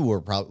 even you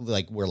were probably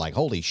like, we're like,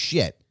 holy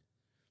shit.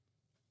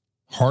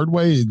 Hard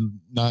way,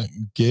 not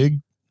gig?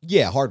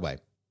 Yeah, hard way.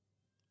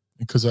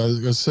 Because I was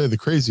going to say the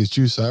craziest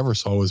juice I ever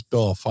saw was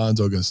Bill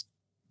Alfonso against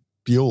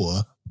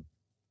Beulah.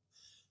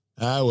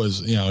 That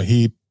was,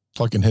 he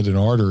fucking hit an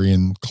artery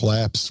and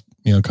collapsed,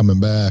 coming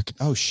back.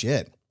 Oh,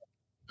 shit.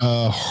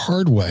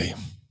 Hard way.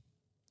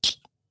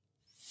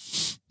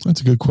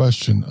 That's a good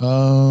question.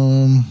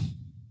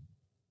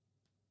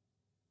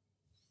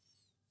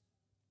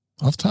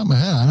 Off the top of my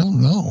head, I don't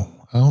know.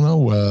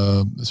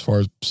 As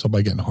far as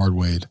somebody getting hard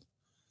weighed,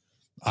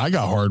 I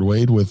got hard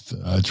weighed with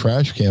a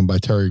trash can by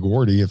Terry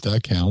Gordy, if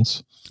that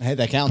counts. Hey,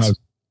 that counts.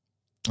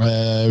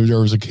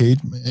 There was a cage,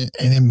 and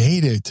it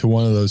made it to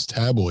one of those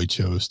tabloid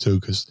shows too,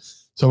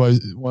 because one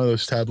of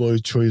those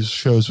tabloid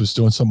shows was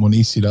doing something on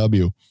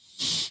ECW,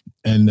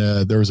 and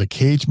there was a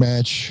cage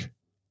match,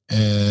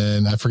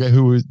 and I forget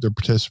who the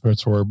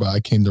participants were, but I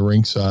came to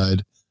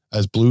ringside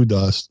as Blue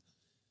Dust.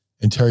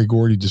 And Terry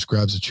Gordy just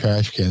grabs a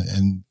trash can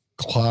and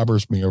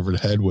clobbers me over the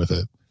head with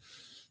it.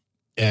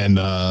 And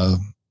I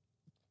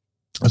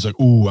was like,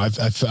 ooh,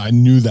 I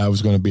knew that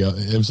was going to be,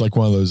 it was like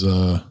one of those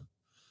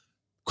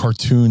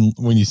cartoon,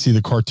 when you see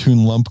the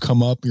cartoon lump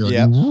come up, you're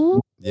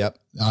like, yep.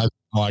 I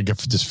can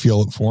just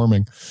feel it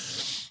forming.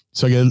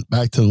 So I get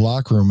back to the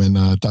locker room,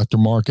 and Dr.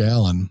 Mark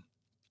Allen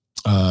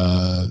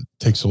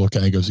takes a look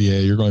at it and goes, yeah,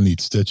 you're going to need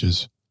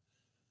stitches.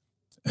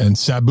 And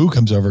Sabu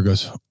comes over and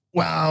goes,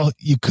 well,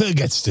 you could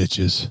get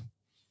stitches,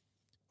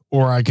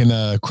 or I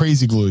can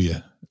crazy glue you.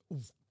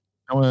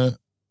 I went,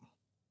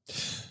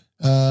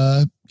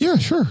 yeah,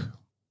 sure.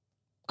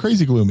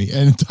 Crazy glue me.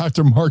 And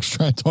Dr. Mark's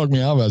trying to talk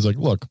me out of it. I was like,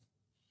 look,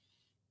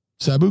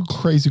 Sabu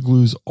crazy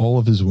glues all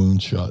of his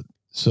wounds shut.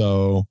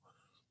 So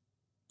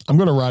I'm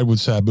going to ride with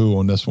Sabu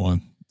on this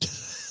one.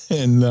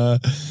 And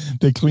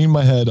they clean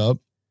my head up.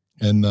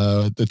 And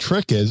the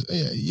trick is,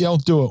 you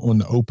don't do it on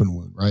the open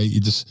wound, right?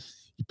 You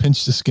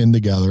pinch the skin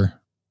together.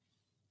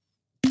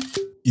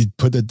 You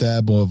put a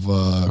dab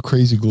of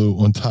crazy glue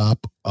on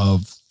top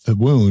of the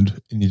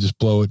wound, and you just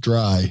blow it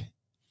dry.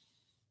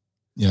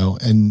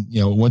 And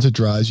once it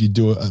dries, you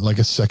do it like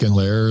a second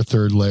layer, a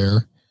third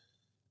layer,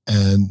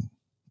 and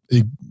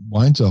it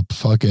winds up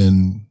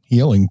fucking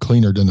healing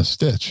cleaner than a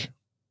stitch.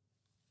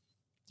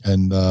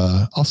 And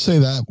I'll say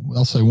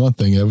one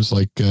thing. It was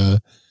like, a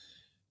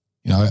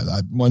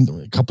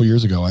couple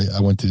years ago, I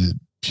went to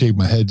shave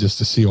my head just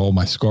to see all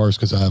my scars,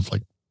 because I have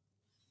like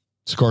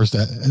scars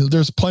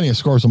there's plenty of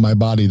scars on my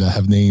body that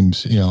have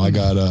names. I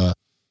got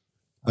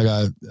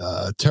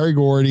Terry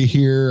Gordy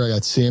here. I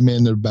got Sandman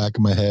in the back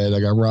of my head. I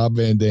got Rob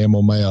Van Dam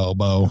on my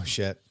elbow. Oh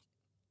shit.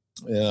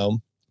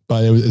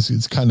 But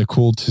it's kind of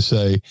cool to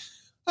say,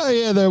 oh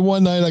yeah, that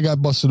one night I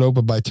got busted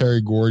open by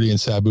Terry Gordy and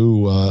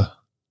Sabu,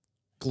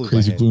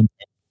 crazy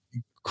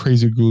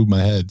glued my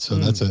head. So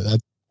that's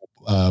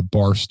a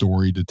bar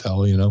story to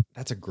tell,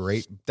 That's a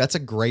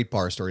great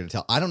bar story to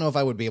tell. I don't know if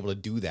I would be able to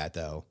do that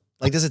though.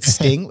 Like, does it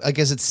sting? I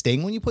guess it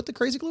sting when you put the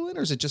crazy glue in,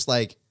 or is it just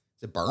like,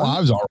 is it burn? Well, I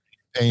was already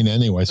in pain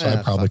anyway, so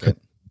I probably could.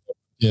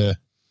 Yeah.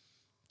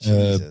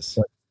 Jesus.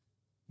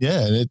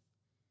 Yeah.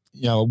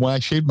 And when I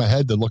shaved my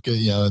head to look at,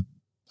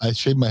 I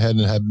shaved my head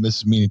and had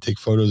Mrs. Meany take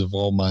photos of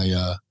all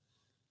my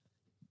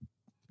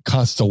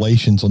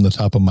constellations on the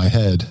top of my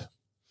head,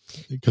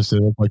 because they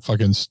look like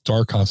fucking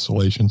star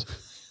constellations.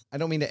 I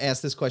don't mean to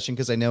ask this question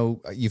because I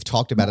know you've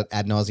talked about it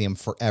ad nauseum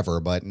forever,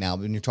 but now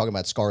when you're talking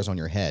about scars on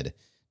your head,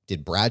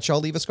 did Bradshaw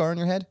leave a scar on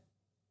your head?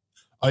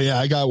 Oh yeah,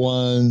 I got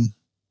one.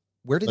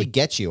 Where did he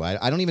get you?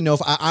 I don't even know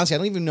if honestly, I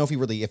don't even know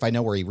if I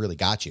know where he really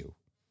got you.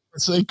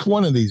 It's like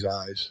one of these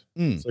eyes.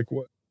 It's like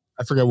what,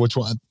 I forget which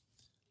one.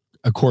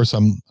 Of course,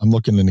 I'm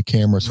looking in the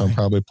camera, so I'm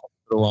probably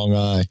pulling the wrong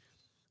eye.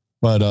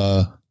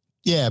 But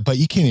yeah, but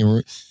you can't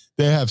even.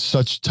 They have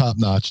such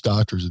top-notch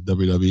doctors at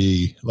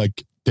WWE.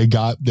 Like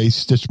they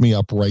stitched me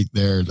up right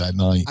there that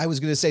night. I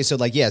was gonna say, so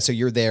like, yeah, so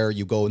you're there,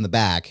 you go in the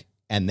back,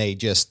 and they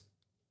just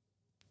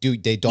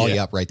doll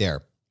you up right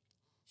there.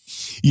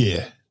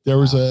 Yeah, there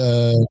was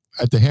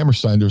at the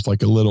Hammerstein. There's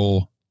like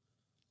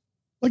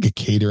a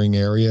catering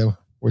area,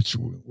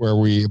 where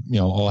we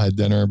all had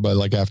dinner, but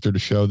like after the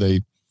show,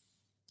 it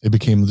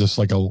became just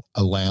like a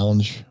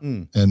lounge,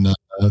 and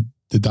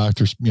the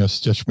doctors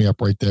stitched me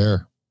up right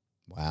there.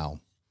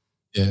 Wow.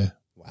 Yeah.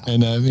 Wow.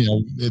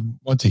 And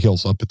once it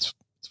heals up, it's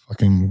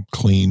fucking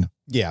clean.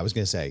 Yeah, I was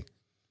gonna say,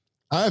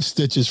 I have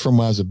stitches from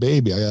when I was a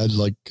baby. I had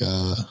like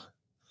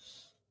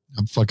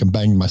I'm fucking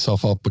banged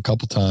myself up a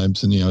couple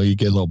times, and you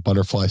get little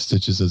butterfly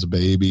stitches as a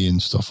baby and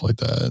stuff like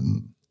that,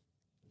 and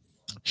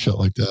shit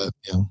like that.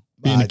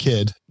 Being a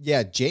kid.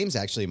 Yeah, James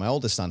actually, my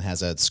oldest son,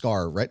 has a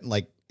scar right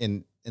like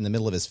in the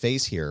middle of his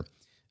face here.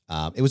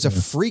 It was a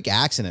freak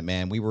accident,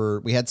 man.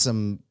 We had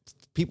some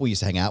people we used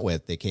to hang out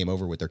with. They came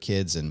over with their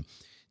kids, and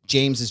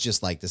James is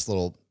just like this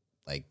little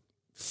like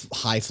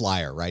high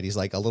flyer, right? He's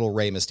like a little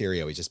Rey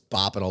Mysterio. He's just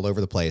bopping all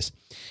over the place.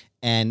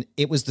 And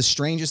it was the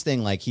strangest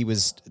thing. Like, he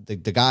was the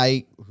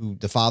guy who,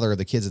 the father of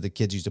the kids that the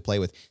kids used to play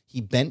with,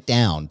 he bent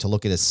down to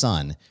look at his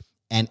son.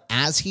 And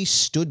as he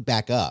stood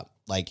back up,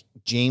 like,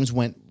 James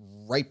went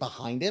right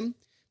behind him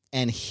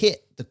and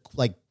hit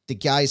the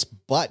guy's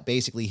butt,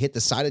 basically hit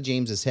the side of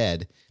James's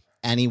head.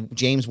 And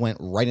James went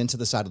right into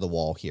the side of the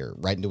wall here,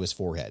 right into his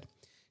forehead.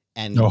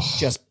 And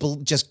just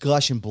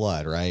gushing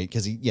blood, right?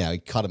 Because he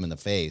cut him in the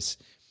face.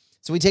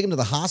 So we take him to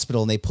the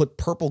hospital, and they put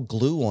purple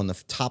glue on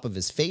the top of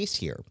his face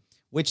here,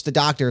 which the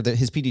doctor,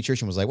 his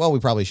pediatrician, was like, well, we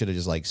probably should have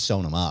just like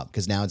sewn him up,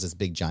 because now it's this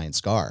big giant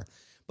scar.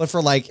 But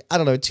for like, I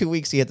don't know, 2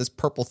 weeks, he had this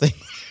purple thing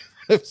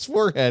on his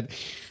forehead.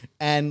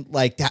 And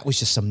like, that was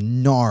just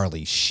some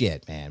gnarly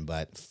shit, man.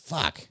 But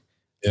fuck.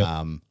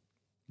 Yeah.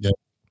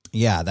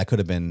 Yeah, that could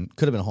have been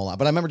a whole lot.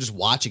 But I remember just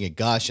watching it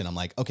gush, and I'm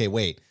like, okay,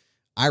 wait,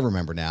 I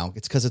remember now.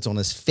 It's because it's on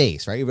his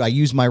face, right? I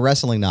use my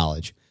wrestling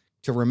knowledge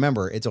to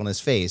remember it's on his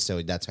face,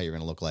 so that's how you're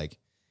going to look like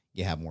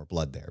you have more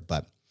blood there.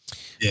 But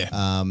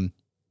yeah.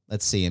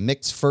 Let's see.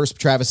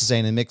 Travis is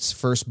saying in Mick's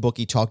first book,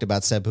 he talked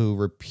about Sabu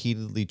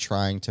repeatedly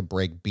trying to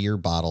break beer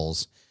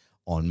bottles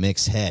on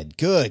Mick's head.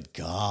 Good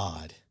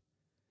God.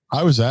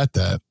 I was at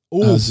that.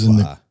 Oof.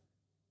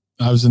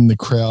 I was in the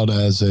crowd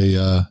as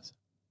a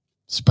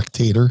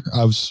spectator.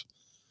 I was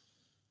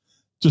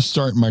just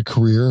starting my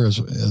career as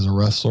a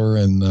wrestler.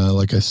 And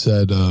like I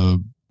said, I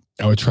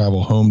would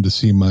travel home to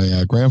see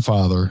my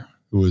grandfather,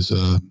 who was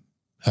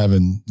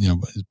having,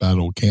 his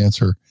battle with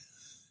cancer.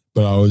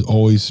 But I was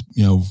always,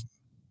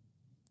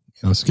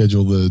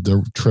 schedule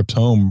the trips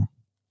home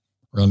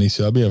around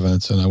ECW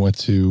events. And I went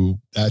to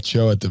that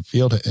show at the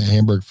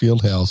Hamburg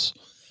Fieldhouse.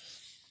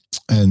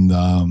 And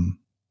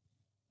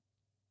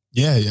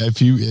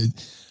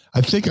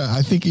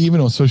I think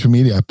even on social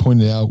media, I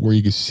pointed out where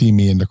you could see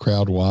me in the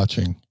crowd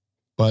watching.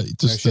 But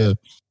just the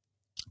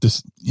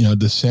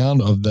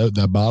sound of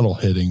that bottle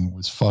hitting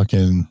was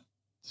fucking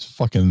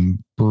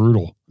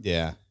brutal.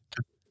 Yeah.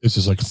 It's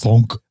just like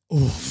thunk.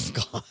 Oh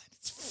God,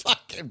 it's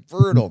fucking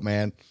brutal,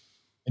 man.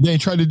 And then he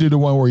tried to do the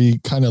one where you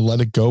kind of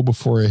let it go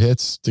before it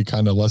hits to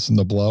kind of lessen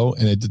the blow,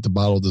 and the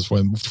bottle just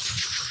went,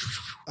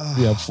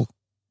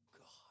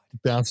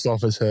 bounced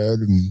off his head,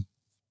 and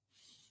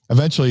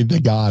eventually they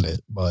got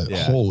it. But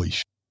holy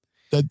shit!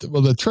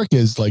 The trick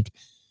is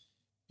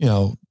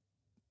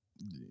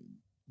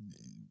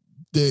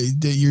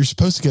you're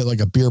supposed to get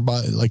like a beer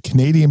bottle, like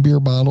Canadian beer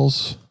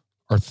bottles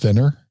are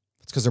thinner.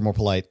 It's because they're more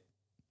polite.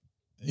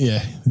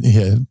 Yeah.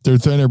 They're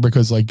thinner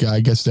because I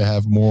guess they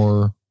have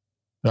more,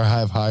 or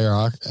have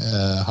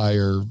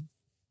higher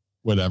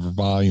whatever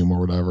volume or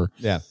whatever.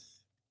 Yeah.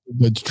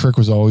 The trick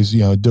was always,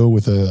 do it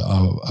with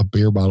a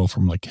beer bottle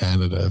from like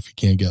Canada if you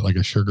can't get like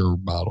a sugar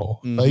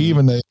bottle,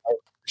 even a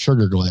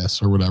sugar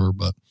glass or whatever.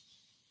 But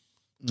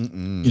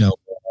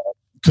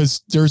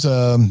because there's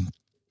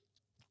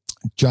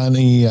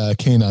Johnny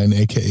Canine,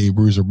 aka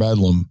Bruiser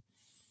Bedlam.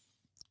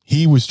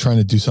 He was trying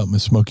to do something in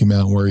Smoky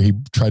Mountain where he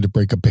tried to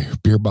break a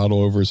beer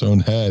bottle over his own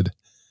head,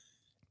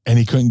 and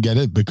he couldn't get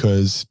it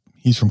because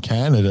he's from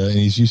Canada and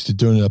he's used to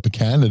doing it up in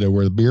Canada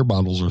where the beer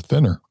bottles are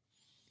thinner.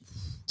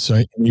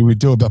 So he would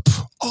do about,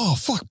 oh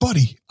fuck,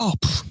 buddy, oh,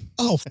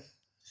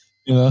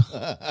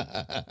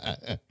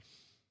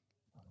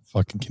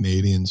 fucking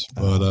Canadians.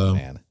 But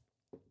man.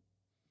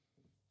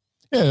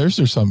 Yeah,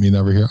 there's something you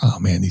never hear. Oh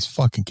man, these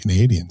fucking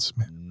Canadians,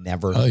 man.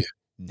 Never,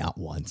 not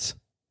once.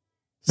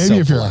 Maybe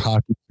if you're a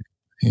hockey,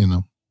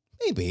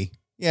 maybe.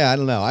 Yeah, I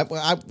don't know.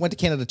 I went to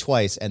Canada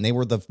twice, and they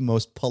were the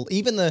most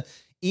even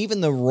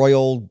the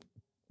Royal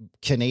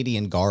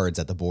Canadian Guards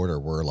at the border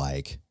were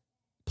like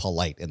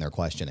polite in their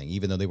questioning,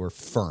 even though they were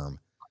firm.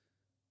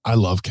 I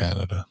love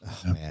Canada.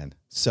 Oh, man,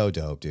 so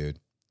dope, dude.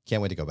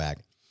 Can't wait to go back.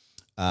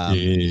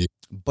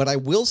 But I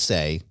will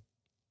say,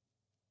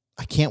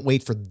 I can't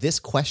wait for this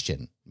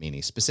question,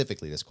 Meanie,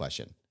 specifically this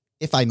question.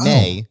 If I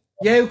may.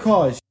 Yeah, of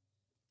course.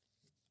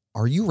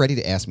 Are you ready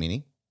to ask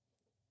Meanie?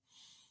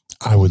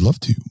 I would love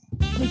to.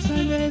 It's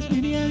time to ask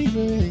me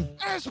anything.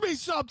 Ask me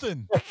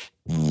something.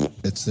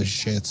 It's the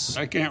shits.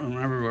 I can't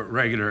remember what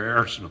regular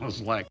air smells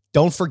like.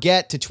 Don't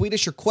forget to tweet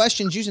us your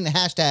questions using the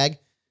hashtag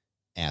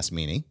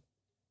AskMeanie,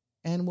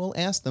 and we'll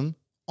ask them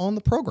on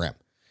the program.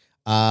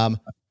 I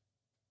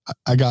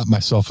got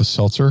myself a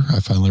seltzer. I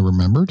finally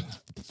remembered.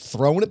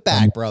 Throwing it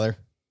back, brother.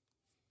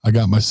 I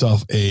got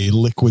myself a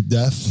Liquid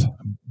Death.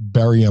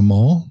 Bury 'em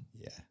all.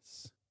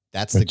 Yes.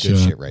 That's the good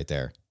shit right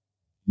there.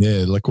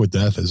 Yeah, Liquid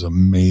Death is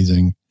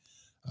amazing.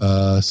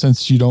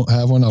 Since you don't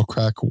have one, I'll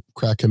crack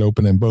it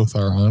open in both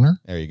our honor.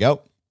 There you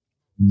go.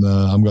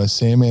 I'm going to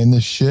Sandman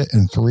this shit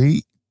in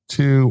 3,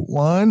 2,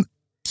 1.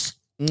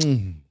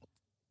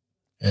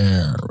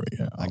 There we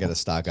go. I got to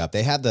stock up.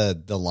 They have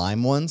the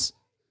lime ones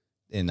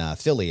in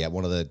Philly at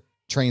one of the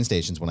train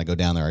stations. When I go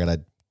down there, I got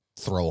to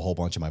throw a whole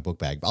bunch in my book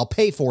bag. I'll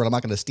pay for it. I'm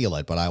not going to steal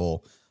it, but I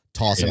will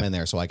toss them in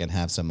there so I can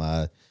have some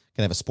can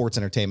have a sports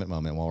entertainment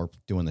moment while we're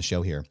doing the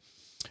show here.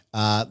 We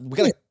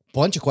got a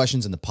bunch of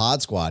questions in the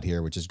pod squad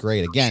here, which is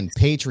great. Again,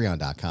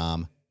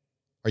 patreon.com.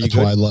 That's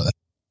why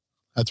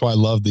I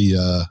love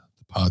the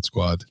pod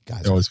squad.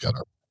 Guys, they always got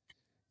our.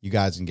 You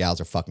guys and gals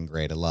are fucking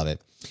great. I love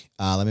it.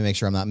 Let me make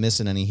sure I'm not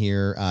missing any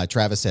here.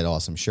 Travis said,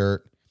 awesome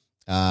shirt.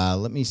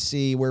 Let me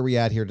see where we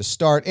at here to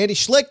start. Andy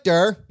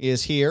Schlichter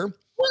is here.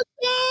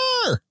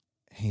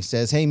 He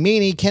says, hey,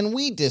 Meanie, can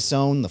we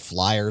disown the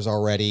Flyers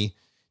already?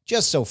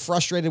 Just so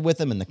frustrated with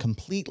them and the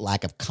complete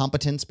lack of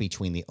competence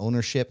between the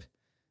ownership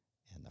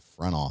and the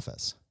front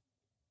office.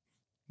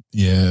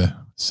 Yeah.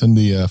 Send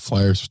the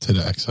Flyers to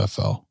the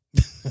XFL.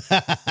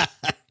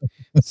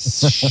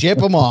 Ship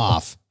them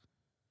off.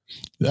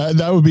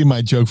 That would be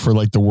my joke for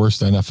like the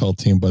worst NFL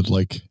team, but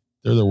like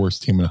they're the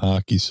worst team in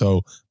hockey.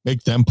 So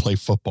make them play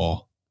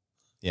football.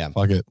 Yeah.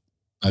 Fuck it.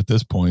 At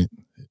this point,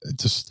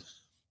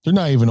 they're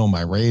not even on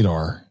my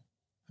radar.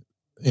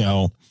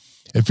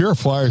 If you're a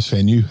Flyers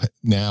fan, you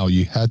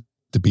had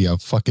to be a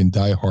fucking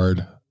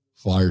diehard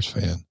Flyers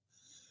fan.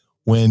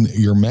 When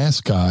your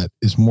mascot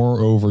is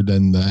more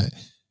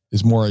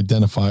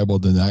identifiable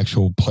than the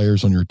actual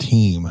players on your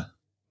team,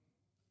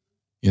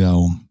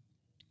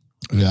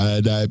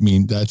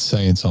 that's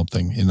saying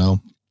something,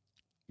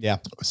 Yeah.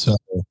 So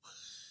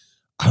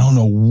I don't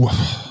know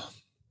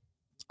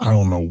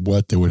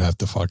what they would have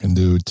to fucking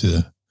do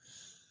to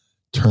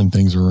turn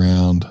things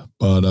around,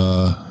 but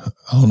I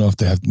don't know if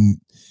they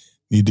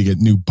need to get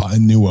new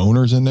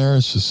owners in there,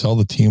 is to sell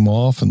the team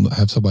off and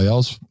have somebody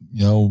else,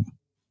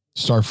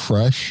 start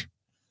fresh.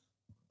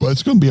 But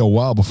it's going to be a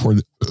while before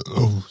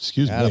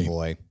excuse me.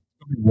 Attaboy. It's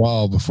going to be a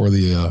while before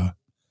the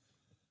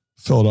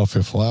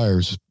Philadelphia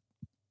Flyers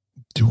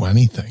do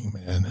anything,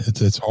 man.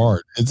 It's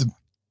hard.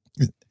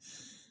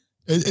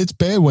 It's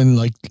bad when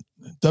like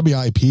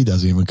WIP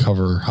doesn't even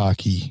cover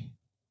hockey.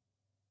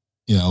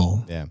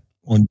 Yeah.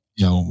 On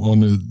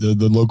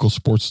the local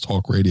sports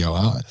talk radio.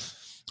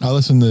 I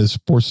listen to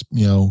sports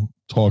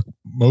talk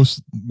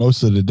most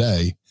of the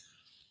day.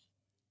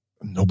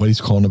 Nobody's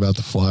calling about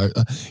the Flyers.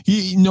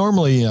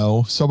 Normally,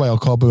 somebody will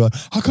call about,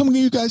 how come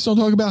you guys don't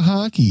talk about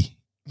hockey?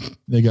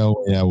 They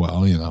go, yeah,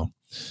 well, and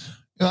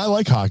I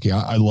like hockey.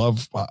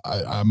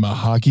 I'm a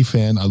hockey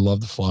fan. I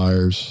love the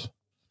Flyers.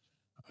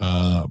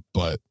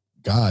 But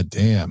god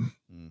damn,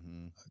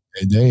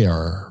 they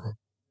are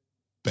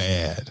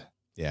bad.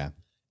 Yeah.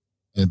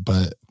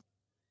 But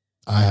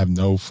I have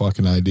no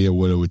fucking idea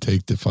what it would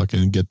take to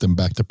fucking get them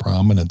back to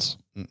prominence.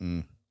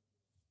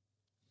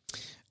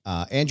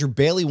 Andrew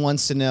Bailey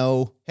wants to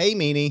know, hey,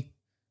 Meanie,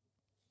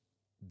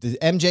 the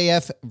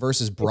MJF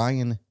versus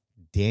Bryan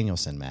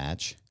Danielson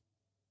match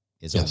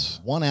is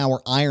a 1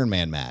 hour Iron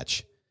Man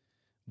match.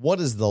 What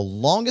is the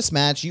longest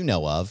match you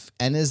know of?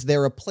 And is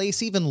there a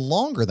place even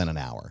longer than an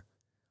hour?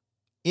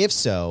 If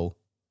so,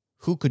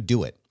 who could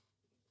do it?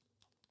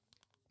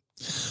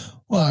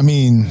 Well, I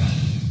mean,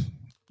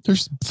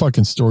 there's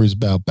fucking stories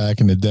about back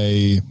in the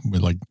day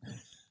with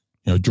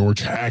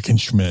George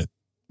Hackenschmidt,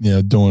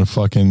 doing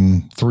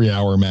fucking 3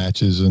 hour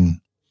matches.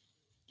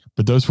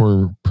 But those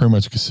were pretty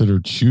much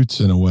considered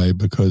shoots in a way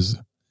because,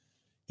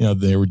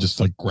 they were just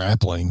like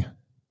grappling.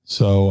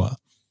 So,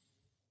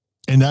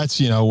 and that's,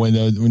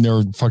 when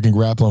they're fucking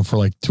grappling for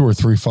like 2 or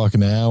 3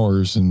 fucking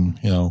hours and,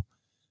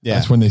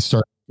 that's when they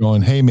start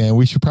going, hey man,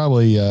 we should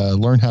probably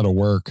learn how to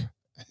work.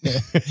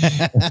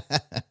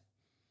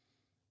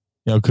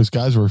 Because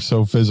guys were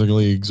so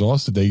physically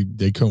exhausted,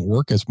 they couldn't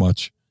work as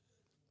much.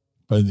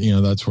 But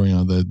that's where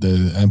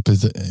the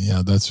emphasis,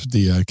 that's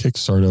the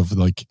kickstart of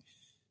like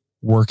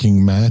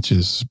working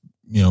matches,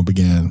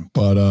 began.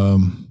 But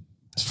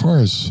as far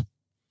as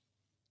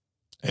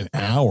an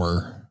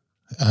hour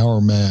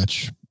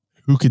match,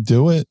 who could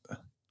do it?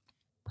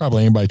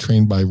 Probably anybody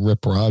trained by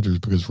Rip Rogers,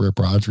 because Rip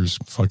Rogers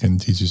fucking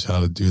teaches how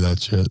to do that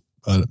shit.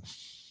 But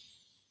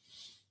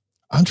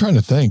I'm trying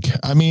to think.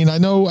 I mean, I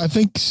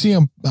think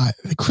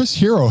Chris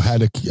Hero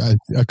had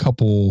a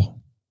couple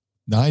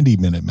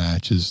 90-minute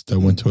matches that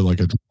went to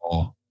like a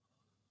draw.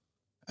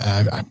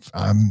 I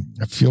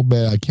feel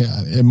bad. I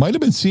can't. It might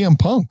have been CM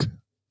Punk.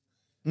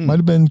 Might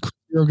have been Chris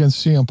Hero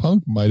against CM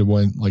Punk. Might have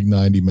went like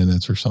 90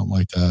 minutes or something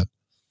like that.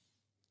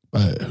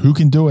 But who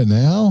can do it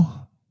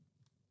now?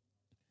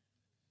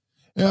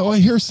 Yeah. Well,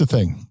 here's the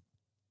thing.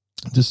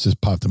 This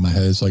just popped in my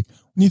head. It's like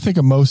when you think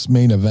of most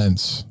main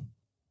events,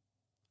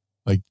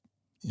 like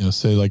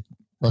say like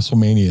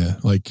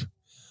WrestleMania, like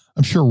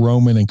I'm sure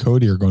Roman and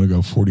Cody are going to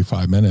go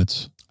 45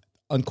 minutes.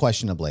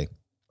 Unquestionably.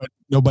 But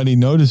nobody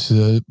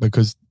notices it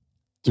because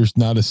there's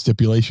not a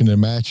stipulation in a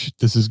match.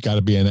 This has got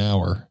to be an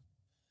hour.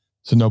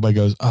 So nobody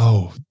goes,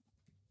 oh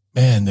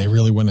man, they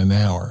really went an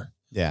hour.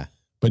 Yeah.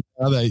 But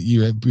now that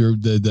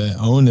the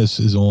onus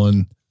is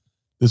on,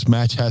 this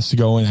match has to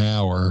go an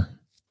hour.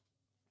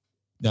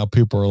 Now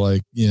people are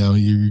like,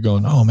 you're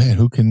going, oh man,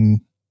 who can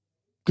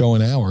go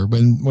an hour?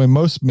 But when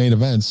most main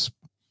events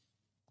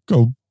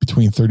go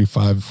between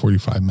 35 and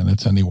 45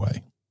 minutes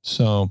anyway.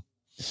 So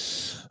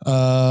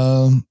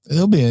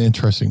it'll be an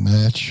interesting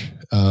match.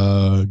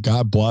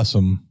 God bless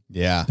them.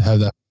 Yeah. Have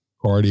that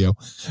cardio.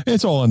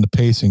 It's all on the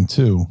pacing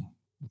too,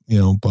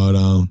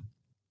 but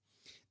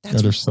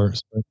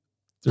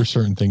there's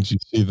certain things you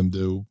see them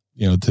do,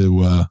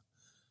 to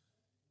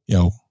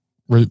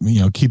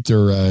keep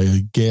their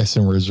gas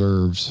in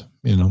reserves,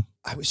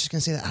 I was just going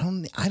to say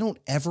that I don't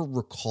ever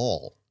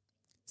recall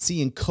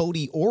seeing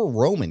Cody or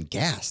Roman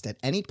gassed at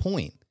any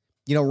point.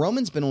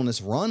 Roman's been on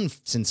this run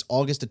since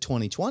August of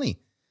 2020.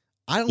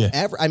 I don't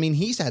ever,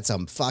 he's had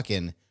some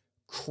fucking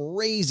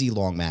crazy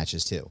long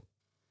matches too.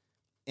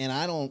 And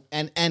I don't,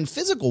 and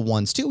physical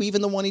ones too,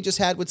 even the one he just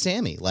had with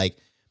Sammy. Like,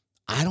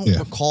 I don't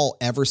recall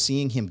ever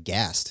seeing him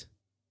gassed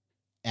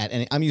at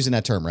any, I'm using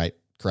that term, right?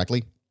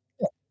 Correctly?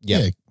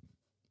 Yeah.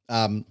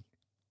 I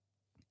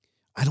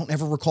don't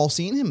ever recall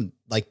seeing him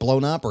like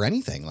blown up or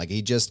anything. Like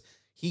he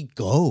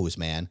goes,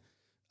 man.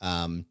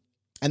 And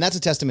that's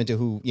a testament to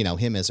who,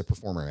 him as a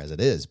performer as it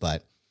is.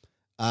 But,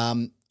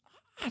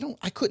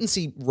 I couldn't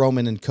see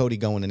Roman and Cody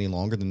going any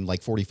longer than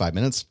like 45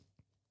 minutes,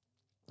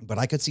 but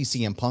I could see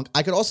CM Punk.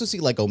 I could also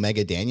see like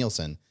Omega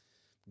Danielson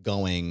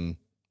going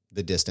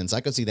the distance.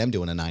 I could see them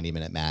doing a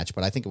 90-minute match,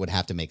 but I think it would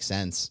have to make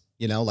sense.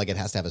 Like it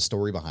has to have a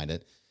story behind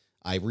it.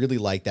 I really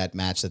like that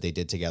match that they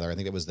did together. I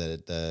think it was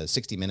the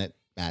 60-minute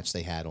match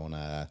they had on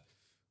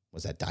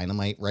was that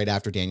Dynamite right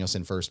after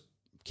Danielson first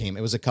came.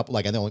 It was a couple,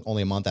 like I think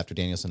only a month after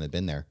Danielson had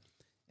been there.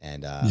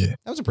 And that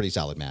was a pretty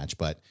solid match,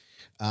 but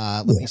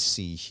let me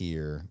see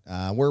here.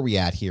 Where are we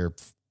at here?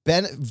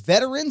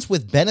 Veterans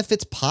with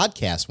Benefits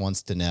podcast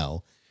wants to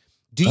know,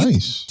 Do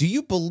Nice.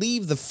 you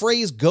believe the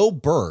phrase "Go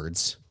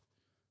Birds"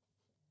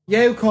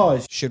 Yeah,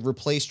 cause. should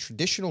replace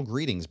traditional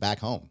greetings back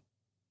home?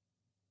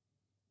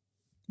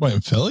 What,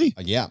 in Philly?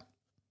 Yeah.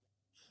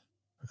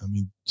 I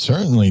mean,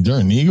 certainly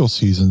during the Eagle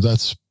season,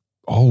 that's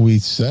all we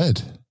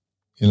said.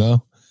 You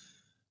know,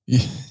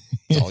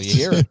 That's all you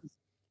hear.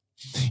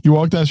 You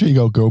walk down the street,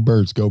 you go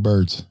birds, go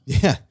birds,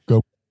 Yeah.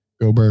 go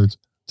birds.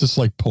 Just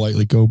like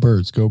politely, go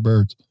birds, go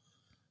birds.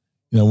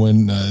 You know,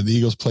 when the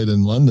Eagles played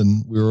in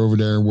London, we were over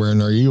there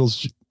wearing our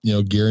Eagles,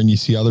 gear, and you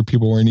see other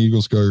people wearing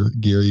Eagles gear.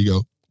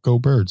 You go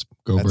birds,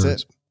 go That's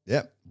birds. it.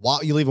 Yep.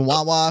 You leaving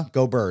Wawa,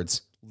 go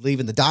Birds.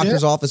 Leaving the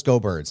doctor's office, go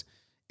Birds.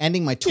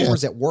 Ending my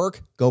tours at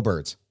work, go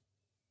Birds.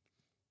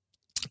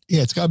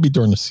 Yeah, it's got to be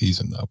during the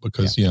season though,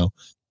 because it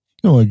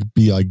would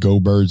be like go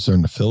Birds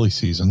during the Philly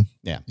season.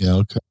 Yeah.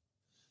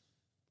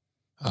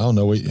 I don't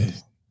know.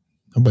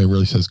 Nobody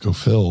really says go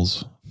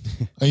Phils,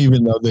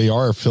 even though they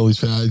are Phillies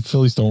fans.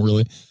 Phillies don't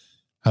really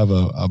have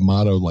a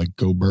motto like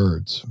go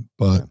Birds,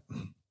 but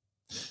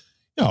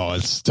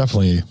it's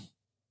definitely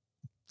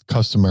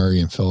customary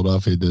in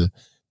Philadelphia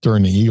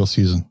during the Eagle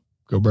season,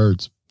 go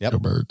Birds, go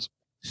Birds,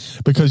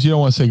 because you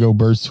don't want to say go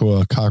Birds to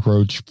a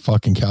cockroach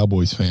fucking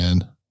Cowboys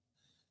fan,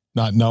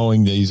 not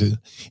knowing that he's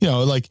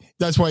like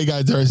that's why you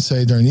got to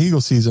say during the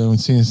Eagle season when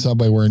seeing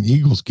somebody wearing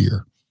Eagles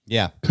gear.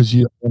 Yeah. Because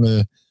you don't want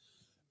to,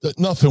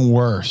 nothing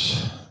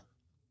worse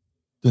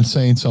than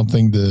saying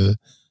something to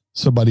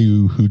somebody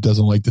who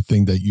doesn't like the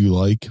thing that you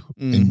like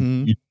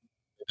and you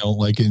don't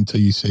like it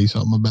until you say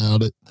something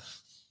about it.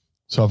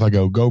 So if I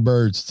go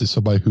Birds to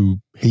somebody who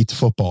hates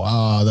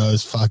football,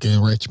 those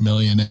fucking rich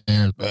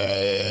millionaires,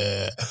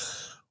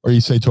 or you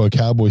say to a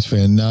Cowboys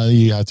fan, now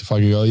you have to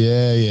fucking go,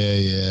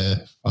 yeah,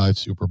 5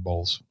 Super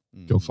Bowls.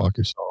 Go fuck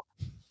yourself.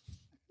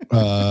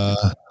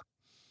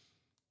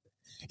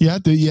 You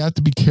have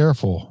to be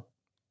careful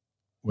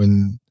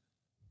when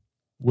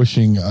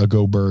wishing a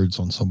go Birds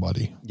on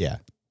somebody. Yeah,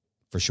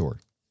 for sure.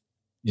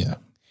 Yeah.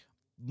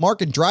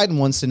 Mark and Dryden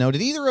wants to know,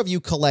 did either of you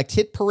collect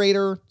Hit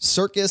Parader,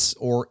 Circus,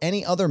 or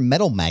any other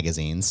metal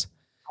magazines?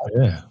 Oh,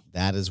 yeah.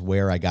 That is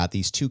where I got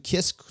these 2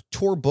 Kiss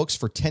tour books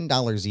for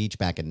 $10 each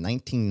back in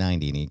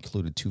 1990, and he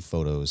included 2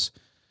 photos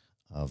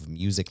of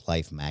Music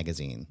Life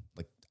magazine.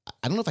 Like,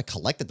 I don't know if I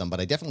collected them, but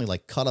I definitely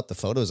cut up the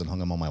photos and hung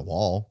them on my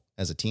wall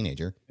as a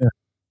teenager. Yeah.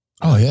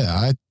 Oh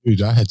yeah,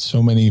 I had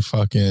so many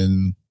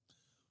fucking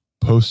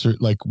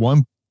posters. Like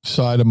one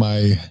side of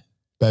my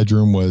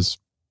bedroom was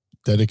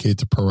dedicated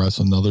to pro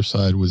wrestling, another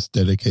side was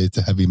dedicated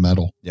to heavy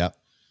metal. Yep.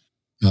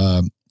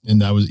 And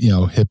that was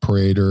Hit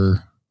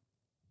Parader,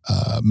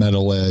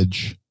 Metal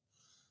Edge,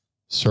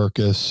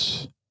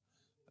 Circus,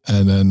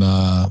 and then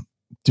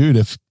dude,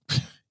 if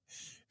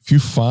you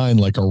find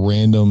like a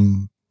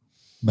random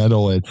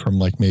Metal Edge from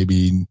like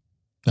maybe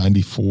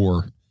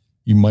 94,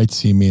 you might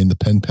see me in the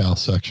pen pal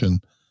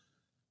section.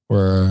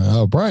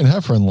 Where Brian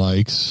Heffron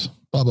likes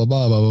blah blah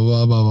blah blah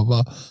blah blah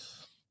blah blah,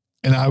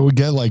 and I would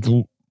get like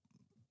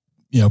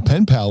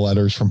pen pal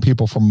letters from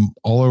people from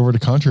all over the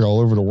country, all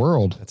over the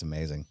world. That's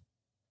amazing.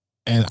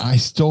 And I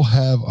still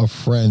have a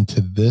friend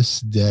to this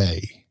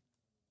day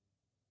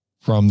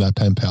from that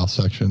pen pal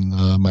section.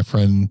 My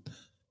friend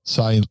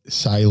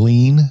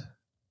Silene.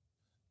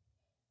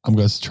 I'm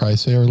going to try to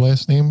say her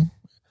last name.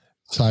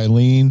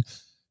 Silene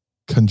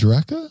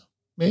Kondreka,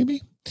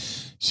 maybe.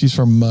 She's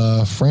from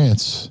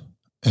France.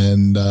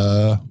 And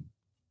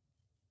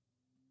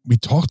we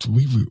talked,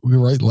 we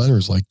write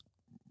letters like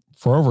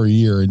for over a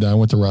year. And I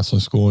went to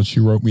wrestling school and she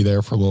wrote me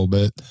there for a little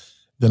bit.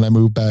 Then I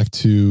moved back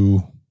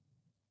to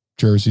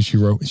Jersey. She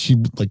wrote,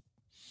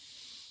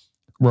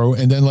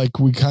 and then like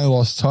we kind of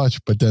lost touch,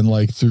 but then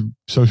like through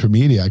social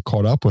media, I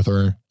caught up with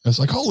her. I was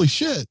like, holy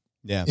shit.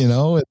 Yeah.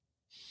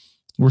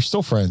 We're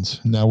still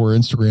friends. Now we're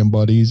Instagram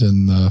buddies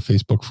and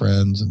Facebook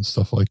friends and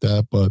stuff like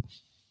that. But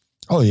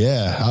oh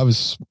yeah, I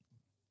was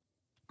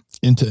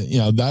into,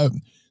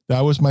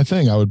 that was my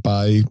thing. I would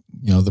buy,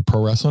 the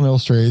Pro Wrestling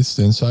Illustrated,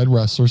 the Inside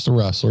Wrestlers, the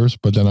Wrestlers,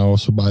 but then I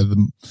also buy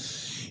them,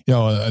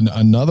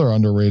 another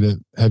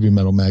underrated heavy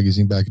metal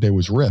magazine back in the day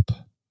was Rip.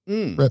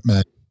 Rip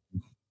Mag.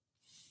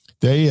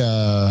 They,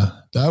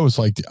 that was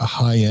like a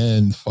high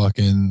end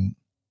fucking,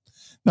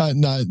 not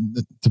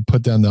to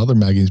put down the other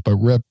magazines, but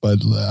Rip, but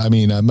I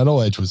mean,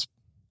 Metal Edge was,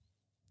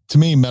 to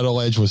me, Metal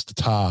Edge was the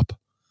top,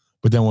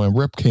 but then when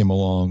Rip came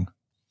along,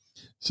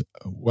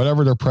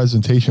 whatever their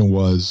presentation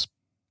was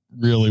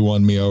really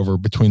won me over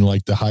between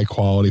like the high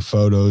quality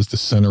photos, the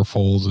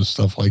centerfolds and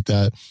stuff like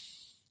that.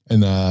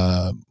 And,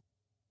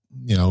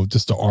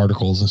 just the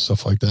articles and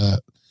stuff like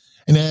that.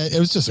 And it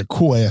was just a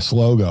cool ass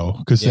logo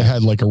because they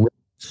had like a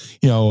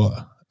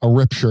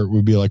Rip shirt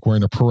would be like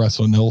wearing a Pro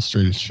Wrestling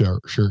Illustrated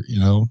shirt,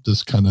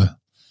 just kind of,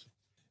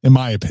 in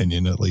my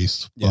opinion, at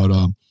least. Yeah.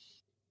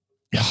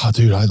 But,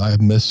 dude, I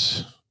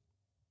miss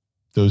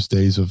those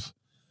days of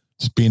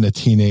just being a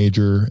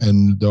teenager.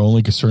 And the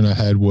only concern I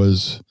had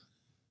was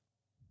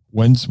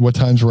what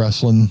time's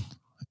wrestling?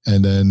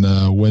 And then,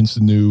 when's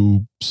the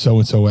new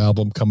so-and-so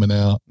album coming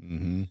out?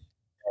 Mm-hmm.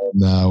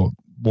 And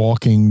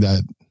walking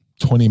that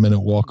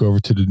 20-minute walk over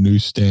to the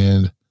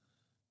newsstand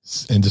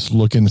and just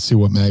looking to see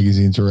what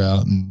magazines are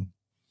out. And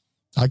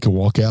I could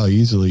walk out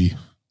easily.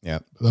 Yeah.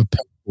 A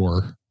pet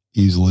store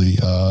easily,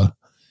 5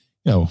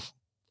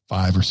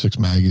 or 6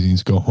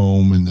 magazines, go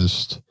home and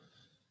just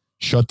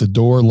shut the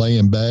door, lay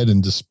in bed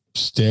and just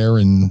stare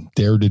and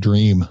dare to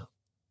dream.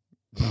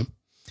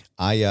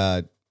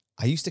 I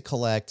used to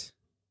collect,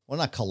 well,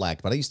 not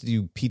collect, but I used to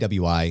do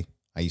PWI.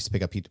 I used to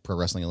pick up Pro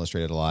Wrestling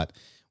Illustrated a lot.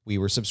 We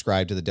were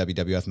subscribed to the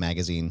WWF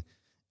magazine.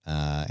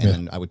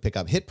 Then I would pick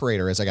up Hit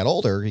Parader as I got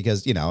older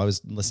because, I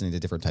was listening to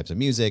different types of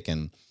music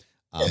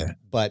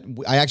but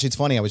it's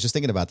funny. I was just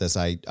thinking about this.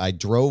 I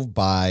drove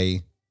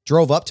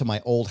up to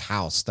my old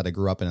house that I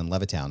grew up in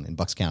Levittown in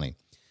Bucks County,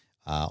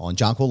 on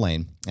Jonquil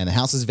Lane. And the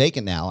house is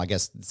vacant now. I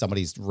guess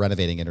somebody's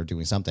renovating it or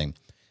doing something.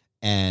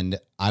 And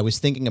I was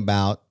thinking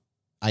about,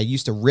 I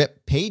used to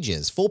rip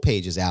full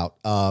pages out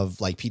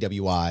of like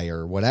PWI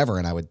or whatever.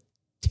 And I would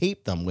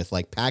tape them with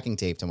like packing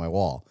tape to my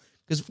wall.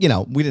 Because,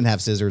 we didn't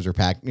have scissors or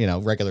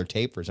regular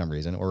tape for some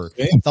reason, or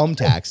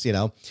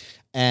thumbtacks,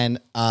 And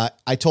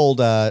I told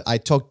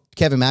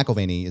Kevin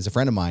McElvaney is a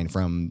friend of mine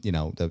from,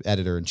 the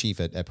editor-in-chief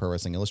at Pro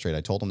Wrestling Illustrated.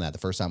 I told him that the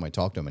first time I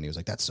talked to him, and he was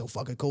like, that's so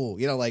fucking cool.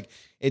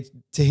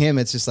 To him,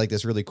 it's just like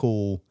this really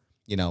cool,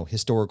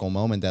 historical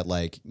moment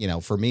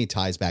that for me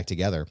ties back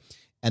together.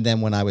 And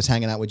then when I was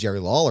hanging out with Jerry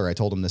Lawler, I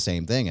told him the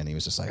same thing. And he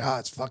was just like,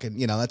 it's fucking,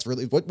 that's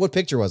really, what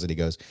picture was it? He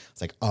goes, it's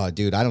like, oh,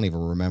 dude, I don't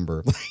even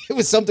remember. It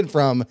was something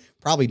from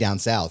probably down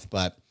south.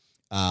 But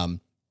I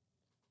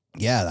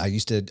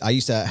used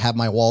to have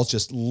my walls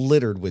just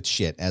littered with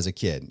shit as a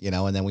kid,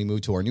 and then we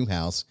moved to our new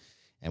house.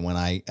 And when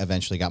I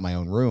eventually got my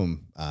own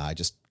room, I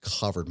just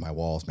covered my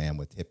walls, man,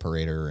 with Hit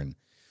Parader and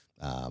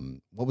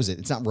what was it?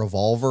 It's not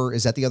Revolver.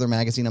 Is that the other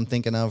magazine I'm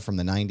thinking of from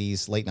the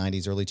 90s, late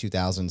 90s, early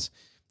 2000s?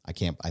 I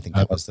think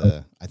that was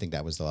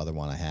the other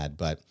one I had.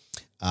 But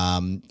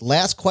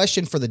last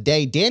question for the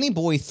day. Danny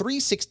Boy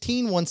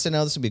 316 wants to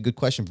know, this would be a good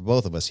question for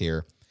both of us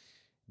here.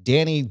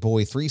 Danny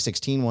Boy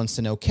 316 wants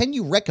to know, can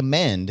you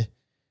recommend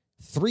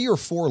 3 or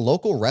 4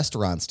 local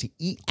restaurants to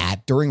eat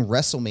at during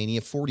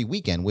WrestleMania 40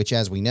 weekend, which,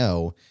 as we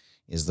know,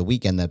 is the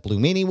weekend that Blue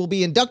Meanie will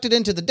be inducted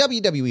into the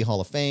WWE Hall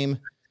of Fame.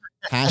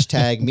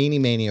 Hashtag Meanie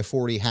Mania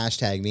 40,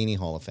 hashtag Meanie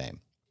Hall of Fame.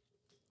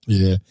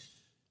 Yeah.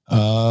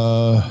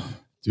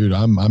 Dude,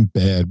 I'm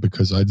bad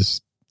because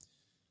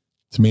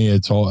to me,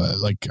 it's all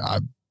like, I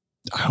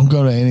don't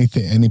go to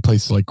any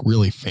place like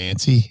really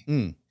fancy.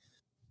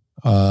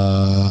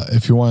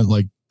 If you want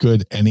like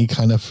good, any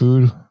kind of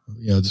food,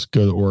 just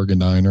go to Oregon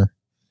Diner.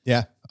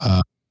 Yeah.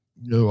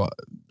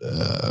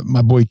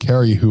 My boy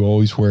Kerry, who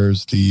always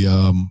wears the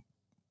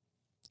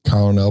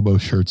collar and elbow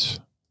shirts,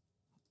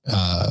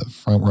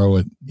 front row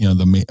at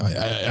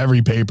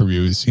every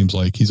pay-per-view, it seems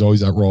like he's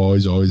always at Raw.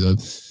 He's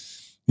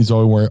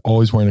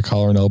always wearing a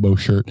collar and elbow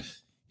shirt.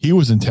 He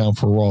was in town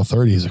for Raw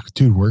 30. He's like,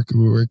 dude, where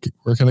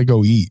can I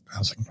go eat? I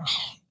was like,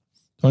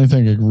 the only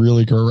thing I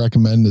really can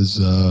recommend is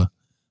the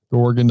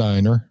Oregon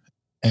Diner.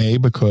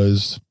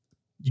 Because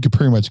you could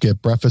pretty much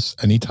get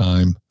breakfast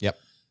anytime. Yep.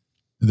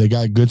 They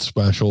got good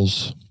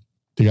specials.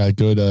 They got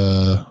good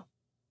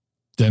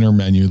dinner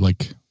menu,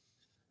 like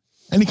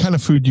any kind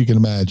of food you can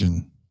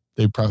imagine.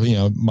 They probably,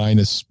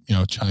 minus,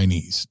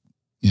 Chinese,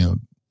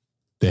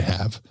 they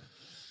have,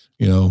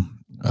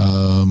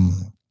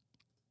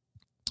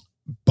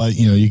 but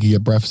you can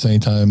get breakfast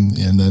anytime.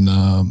 And then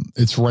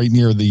it's right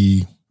near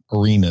the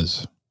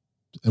arenas,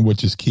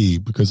 which is key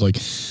because like,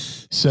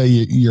 say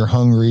you're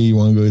hungry, you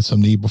want to go get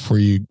something to eat before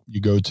you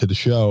go to the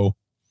show.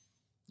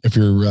 If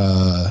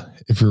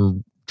you're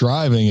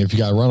driving, if you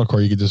got a rental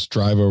car, you could just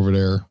drive over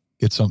there,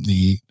 get something to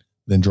eat,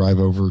 then drive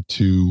over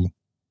to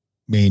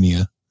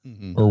Mania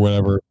or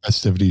whatever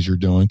festivities you're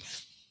doing.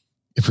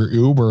 If you're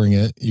Ubering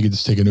it, you could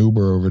just take an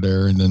Uber over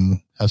there and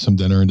then have some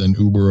dinner and then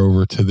Uber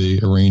over to the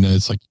arena.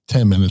 It's like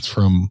 10 minutes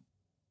from,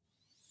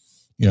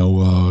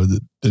 the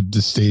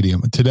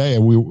stadium. Today,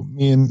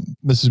 me and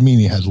Mrs.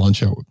 Meany had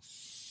lunch at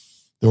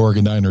the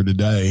Oregon Diner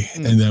today.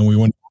 And then we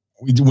went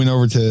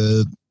over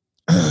to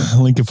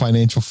Lincoln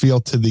Financial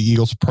Field to the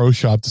Eagles Pro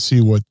Shop to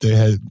see what they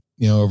had,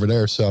 over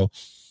there. So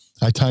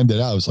I timed it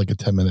out. It was like a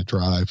 10-minute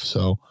drive.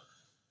 So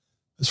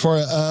as far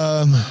as,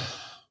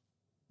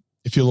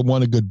 if you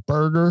want a good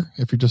burger,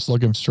 if you're just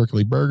looking for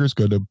strictly burgers,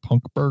 go to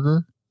Punk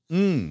Burger.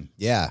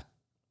 Yeah.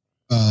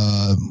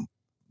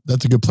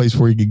 That's a good place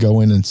where you could go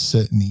in and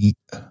sit and eat.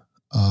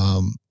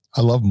 I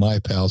love My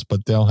Pals,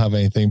 but they don't have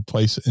anything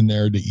place in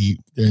there to eat.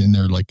 They're in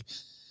there like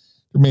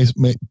they're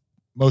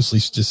mostly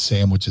just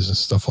sandwiches and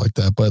stuff like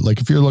that. But like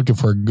if you're looking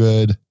for a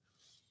good,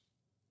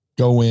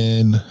 go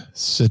in,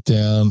 sit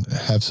down,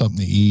 have something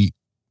to eat,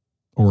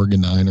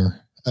 Oregon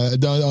Diner.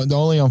 The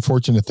only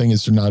unfortunate thing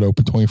is they're not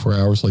open 24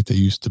 hours like they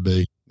used to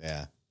be.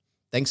 Yeah.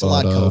 Thanks a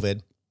lot,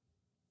 COVID.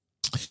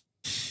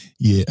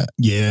 Yeah.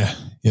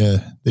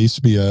 They used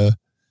to be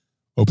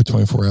open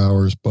 24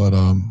 hours, but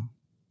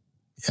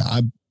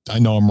I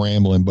know I'm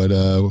rambling, but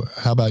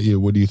how about you?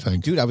 What do you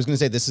think? Dude, I was going to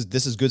say this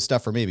is good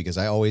stuff for me because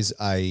I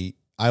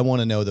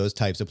want to know those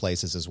types of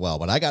places as well.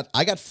 But I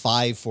got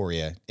 5 for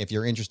you if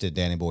you're interested,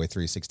 Danny Boy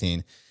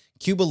 316.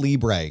 Cuba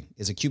Libre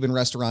is a Cuban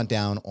restaurant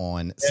down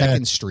on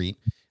 2nd Street,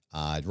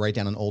 right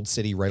down in Old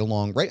City,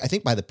 right, I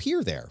think by the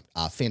pier there.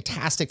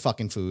 Fantastic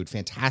fucking food,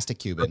 fantastic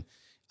Cuban.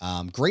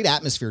 Great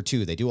atmosphere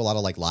too. They do a lot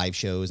of like live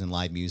shows and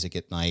live music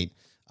at night.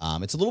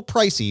 It's a little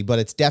pricey, but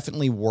it's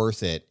definitely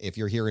worth it if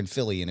you're here in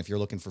Philly and if you're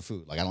looking for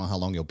food. Like, I don't know how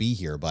long you'll be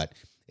here, but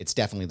it's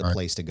definitely the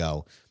place to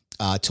go.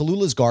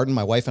 Tallulah's Garden,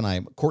 my wife and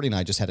I, Courtney and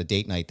I just had a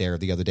date night there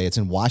the other day. It's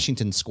in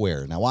Washington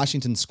Square. Now,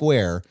 Washington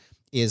Square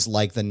is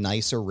like the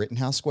nicer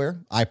Rittenhouse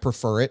Square. I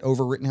prefer it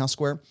over Rittenhouse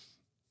Square.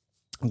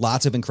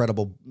 Lots of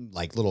incredible,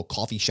 like, little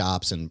coffee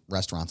shops and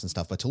restaurants and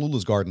stuff, but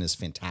Tallulah's Garden is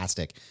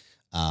fantastic.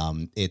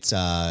 It's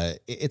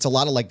a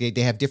lot of, like,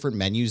 they have different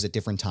menus at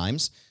different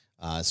times.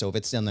 So if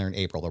it's down there in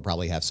April, they'll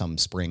probably have some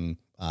spring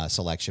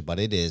selection, but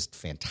it is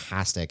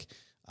fantastic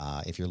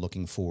if you're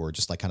looking for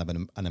just like kind of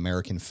an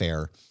American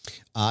fare.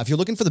 If you're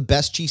looking for the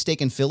best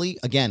cheesesteak in Philly,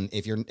 again,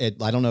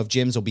 I don't know if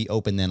Jim's will be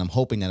open then. I'm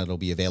hoping that it'll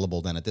be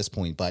available then at this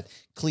point, but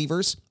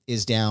Cleaver's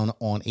is down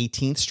on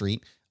 18th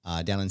Street,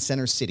 down in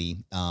Center City.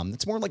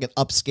 It's more like an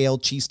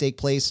upscale cheesesteak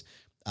place.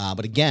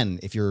 But again,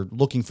 if you're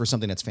looking for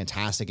something that's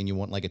fantastic and you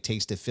want like a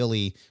taste of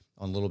Philly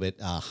on a little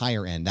bit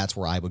higher end, that's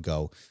where I would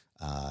go.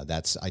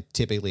 I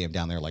typically am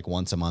down there like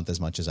once a month as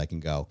much as I can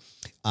go.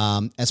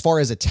 As far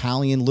as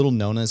Italian, Little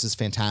Nona's is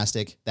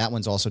fantastic. That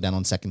one's also down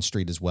on 2nd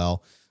Street as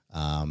well.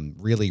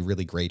 Really,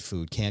 really great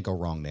food. Can't go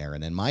wrong there.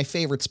 And then my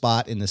favorite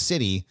spot in the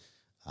city,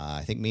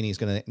 I think Meanie's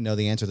going to know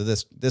the answer to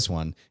this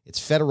one. It's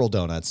Federal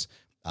Donuts.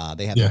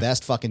 They have the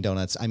best fucking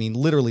donuts. I mean,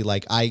 literally,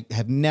 like, I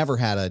have never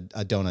had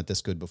a donut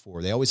this good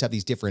before. They always have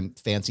these different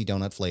fancy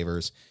donut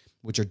flavors,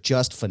 which are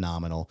just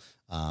phenomenal.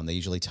 They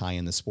usually tie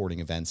in the sporting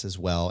events as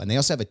well. And they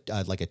also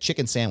have like a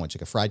chicken sandwich,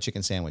 like a fried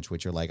chicken sandwich,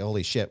 which you're like,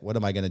 holy shit, what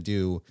am I going to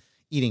do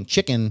eating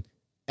chicken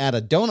at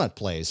a donut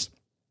place?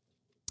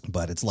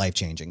 But it's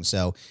life-changing.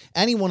 So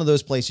any one of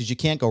those places, you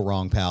can't go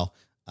wrong, pal.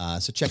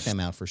 So check them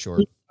out for sure.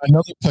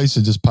 Another place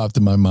that just popped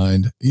in my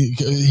mind.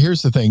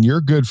 Here's the thing.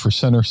 You're good for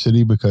Center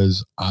City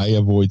because I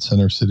avoid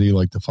Center City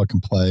like the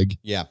fucking plague.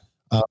 Yeah.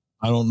 I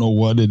don't know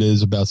what it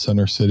is about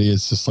Center City.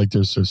 It's just like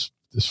there's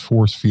this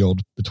force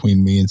field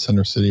between me and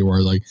Center City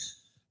where like,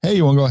 hey,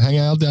 you want to go hang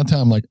out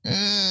downtown? I'm like,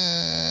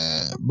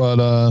 But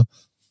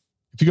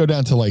if you go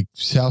down to like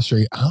South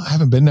Street, I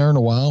haven't been there in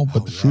a while,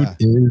 but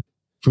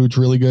food's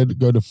really good.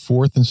 Go to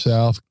 4th and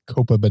South,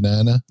 Copa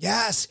Banana.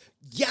 Yes,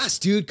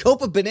 dude.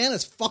 Copa Banana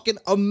is fucking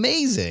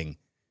amazing.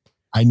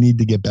 I need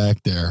to get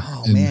back there.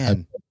 Oh,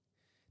 man.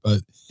 But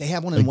they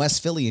have one in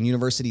West Philly in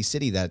University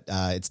City that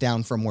it's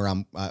down from where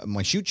I'm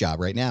my shoot job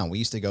right now. We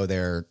used to go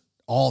there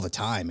all the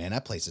time, man.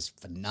 That place is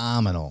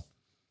phenomenal.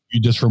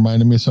 You just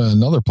reminded me of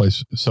another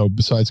place. So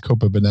besides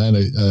Copa Banana,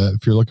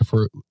 if you're looking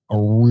for a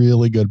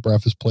really good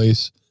breakfast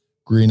place,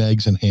 Green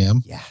Eggs and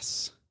Ham.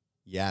 Yes,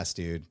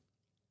 dude.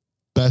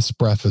 Best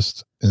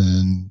breakfast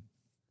in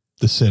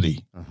the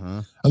city.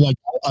 Uh-huh.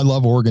 I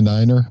love Oregon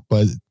Diner,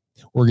 but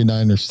Oregon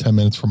Diner's 10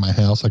 minutes from my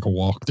house. I can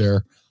walk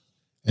there.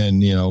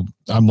 And, you know,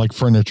 I'm like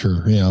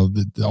furniture, you know,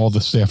 all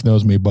the staff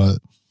knows me, but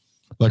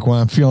like when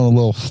I'm feeling a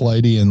little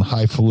flighty and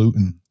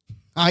highfalutin.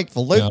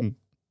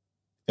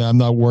 Yeah, I'm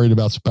not worried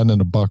about spending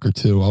 $1 or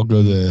 $2. I'll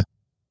go to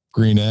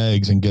Green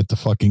Eggs and get the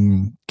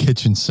fucking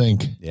kitchen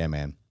sink. Yeah,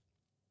 man.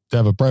 They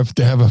have a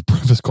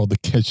breakfast called the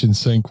kitchen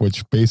sink,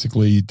 which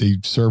basically they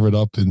serve it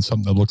up in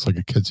something that looks like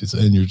a kitchen,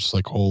 and you're just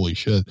like, holy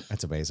shit.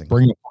 That's amazing.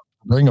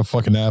 Bring a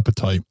fucking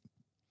appetite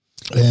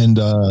and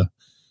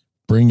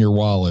bring your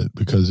wallet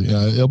because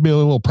it'll be a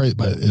little pricey,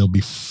 but it'll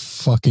be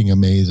fucking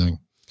amazing.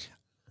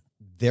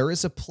 There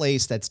is a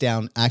place that's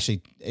down.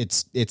 Actually,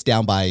 it's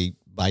down by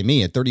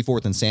me at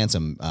 34th and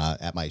Sansom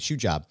at my shoe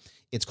job.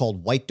 It's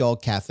called White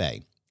Dog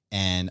Cafe.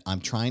 And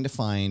I'm trying to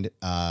find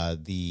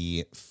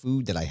the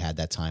food that I had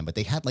that time, but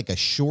they had like a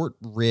short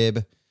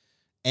rib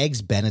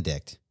eggs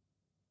Benedict.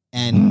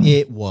 And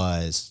it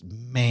was,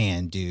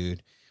 man,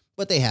 dude.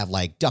 But they have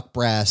like duck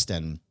breast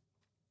and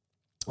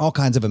all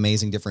kinds of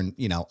amazing different,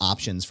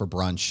 options for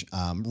brunch.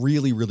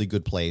 Really, really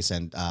good place.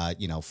 And,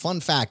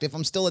 fun fact, if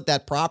I'm still at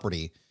that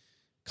property,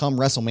 come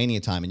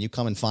WrestleMania time and you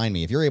come and find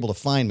me, if you're able to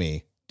find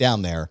me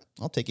down there,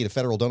 I'll take you to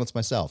Federal Donuts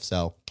myself.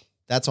 So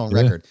that's on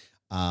record.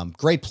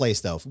 Great place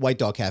though. White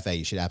Dog Cafe.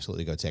 You should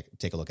absolutely go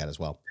take a look at as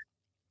well.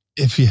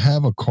 If you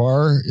have a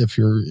car,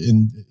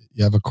 you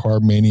have a car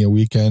mania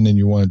weekend and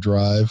you want to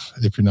drive,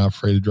 if you're not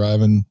afraid of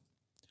driving,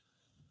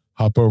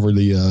 hop over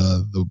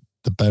the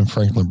Ben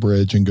Franklin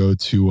Bridge and go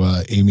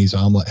to Amy's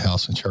Omelet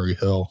House in Cherry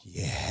Hill.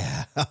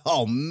 Yeah.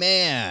 Oh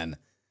man.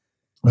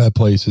 That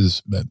place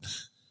is,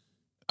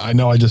 I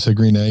know I just said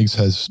Green Eggs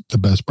has the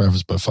best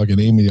breakfast, but fucking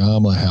Amy's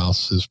Omelet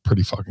House is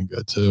pretty fucking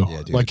good too.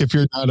 Yeah, like if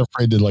you're not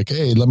afraid to like,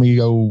 hey, let me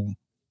go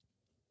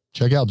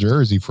check out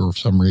Jersey for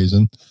some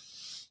reason.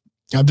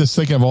 I'm just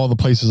thinking of all the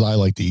places I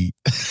like to eat.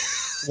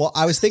 Well,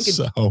 I was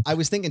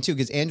thinking too,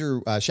 because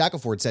Andrew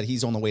Shackelford said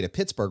he's on the way to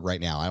Pittsburgh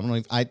right now.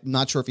 I'm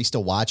not sure if he's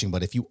still watching,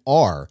 but if you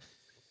are,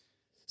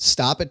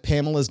 stop at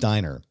Pamela's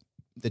Diner.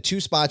 The two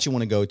spots you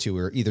want to go to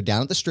are either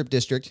down at the Strip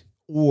District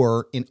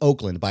or in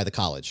Oakland by the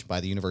college,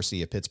 by the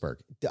University of Pittsburgh.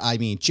 I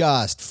mean,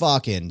 just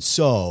fucking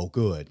so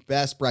good.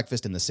 Best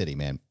breakfast in the city,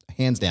 man.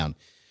 Hands down.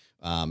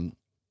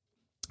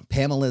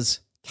 Pamela's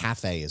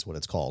Cafe is what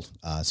it's called.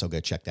 So go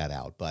check that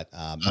out. But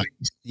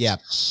yeah,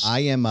 I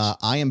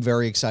am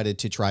very excited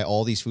to try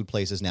all these food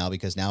places now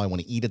because now I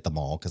want to eat at them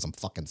all because I'm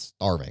fucking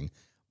starving.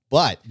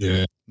 But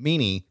yeah.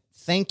 Meanie,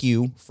 thank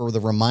you for the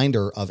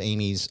reminder of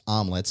Amy's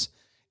omelets.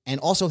 And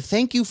also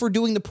thank you for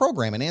doing the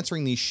program and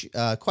answering these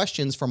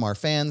questions from our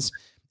fans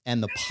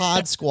and the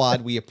pod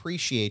squad. We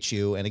appreciate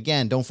you. And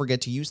again, don't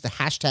forget to use the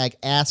hashtag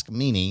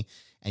 #AskMeanie.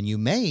 And you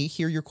may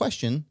hear your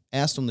question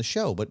asked on the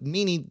show. But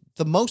Meanie,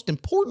 the most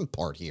important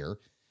part here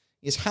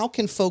is how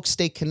can folks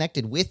stay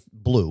connected with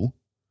Blue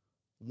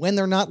when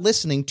they're not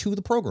listening to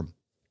the program?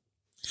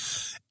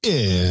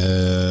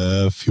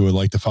 If you would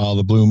like to follow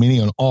the Blue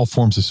Meanie on all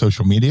forms of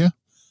social media,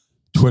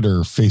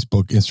 Twitter,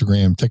 Facebook,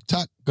 Instagram,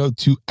 TikTok, go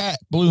to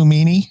 @Blue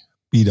Meanie,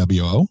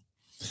 BWO.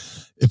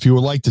 If you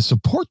would like to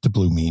support the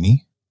Blue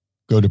Meanie,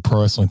 go to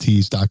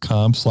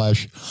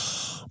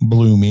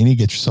ProWrestlingTees.com/Blue Meanie.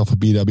 Get yourself a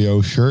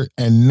BWO shirt.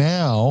 And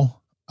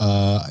now,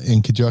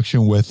 in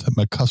conjunction with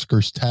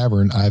McCusker's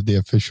Tavern, I have the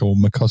official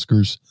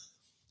McCusker's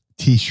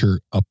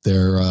t-shirt up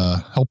there.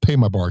 Help pay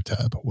my bar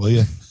tab, will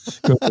you?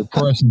 Go to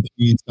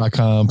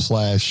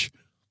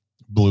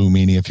ProWrestlingTees.com/Blue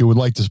Meanie. If you would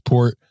like to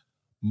support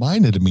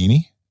Mine of the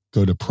Meanie,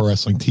 go to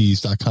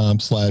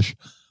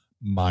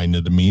ProWrestlingTees.com/Mine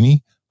of the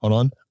Meanie. Hold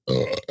on.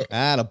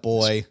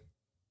 Attaboy.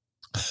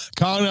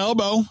 Collar and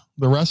Elbow,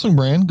 the wrestling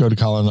brand. Go to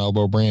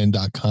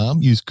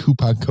collarandelbowbrand.com. Use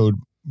coupon code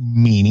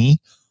Meanie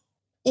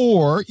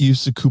or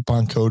use the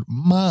coupon code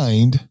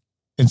MIND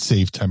and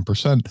save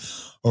 10%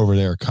 over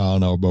there at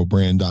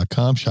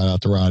collarandelbowbrand.com. Shout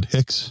out to Rod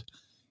Hicks.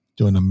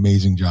 Doing an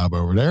amazing job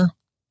over there.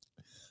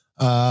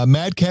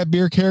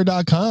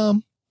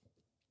 Madcapbeardcare.com.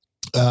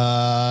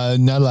 Now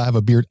that I have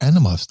a beard and a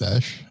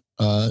mustache,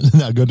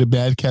 now go to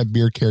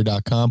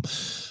madcapbeardcare.com.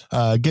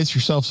 Get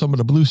yourself some of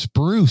the Blue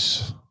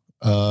Spruce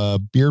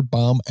beard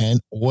balm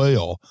and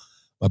oil.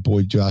 My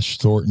boy Josh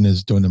Thornton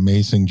is doing an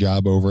amazing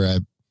job over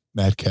at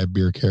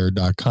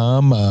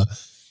madcapbeardcare.com.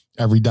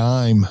 Every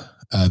dime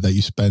that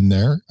you spend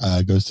there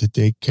goes to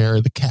take care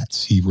of the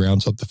cats. He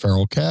rounds up the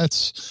feral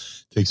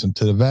cats, takes them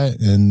to the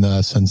vet, and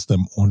sends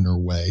them on their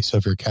way. So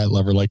if you're a cat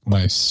lover like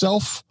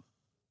myself,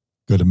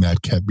 go to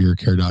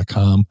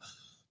madcapbeardcare.com.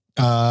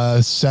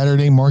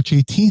 Saturday, March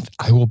 18th,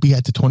 I will be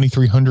at the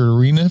 2300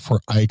 Arena for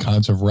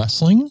Icons of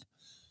Wrestling.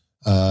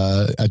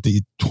 At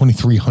the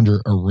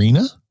 2300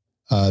 Arena.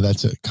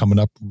 That's it, coming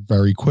up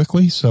very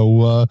quickly.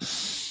 So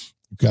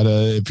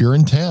if you're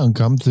in town,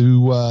 come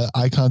to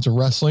Icons of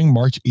Wrestling,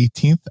 March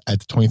 18th at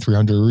the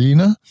 2300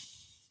 Arena.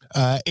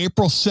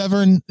 April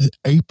 7th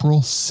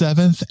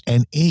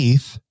and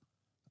 8th,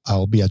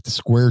 I'll be at the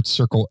Squared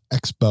Circle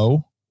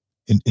Expo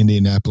in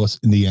Indianapolis,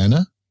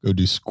 Indiana. Go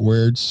to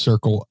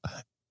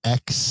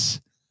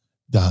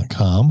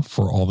squaredcirclex.com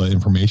for all the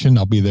information.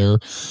 I'll be there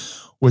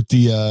with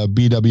the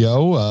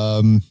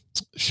BWO.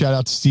 Shout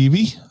out to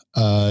Stevie.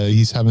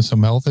 He's having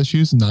some health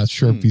issues. Not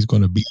sure if he's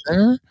going to be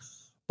there,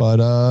 but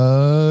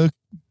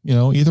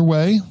either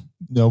way,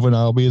 Nova and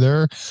I'll be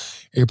there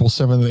April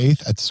 7th and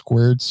 8th at the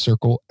Squared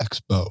Circle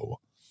Expo.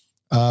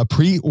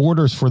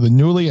 Pre-orders for the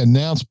newly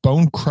announced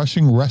Bone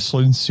Crushing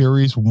Wrestling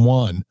Series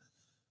 1.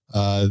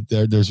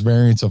 There's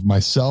variants of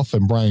myself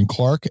and Brian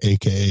Clark,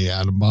 aka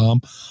Adam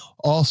Bomb.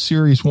 All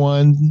Series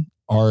 1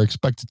 are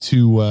expected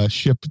to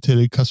ship to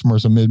the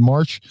customers in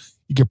mid-March.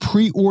 You can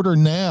pre-order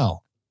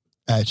now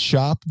at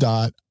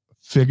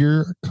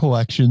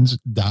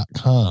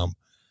shop.figurecollections.com.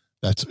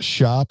 That's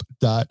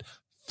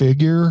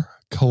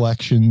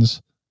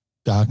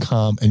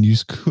shop.figurecollections.com and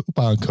use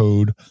coupon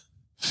code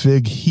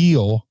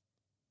FIGHEAL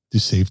to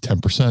save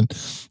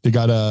 10%. They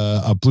got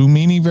a Blue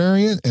Meanie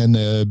variant and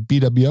a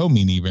BWO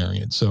Meanie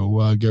variant.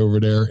 So go over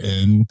there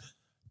and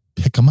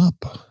pick them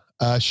up.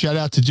 Shout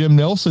out to Jim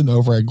Nelson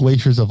over at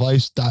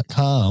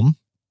glaciersofIce.com.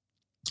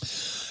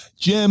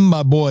 Jim,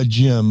 my boy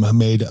Jim,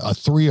 made a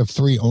 3 of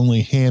 3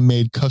 only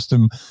handmade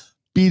custom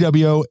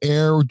BWO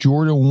Air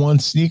Jordan 1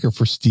 sneaker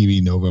for Stevie,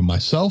 Nova, and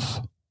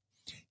myself.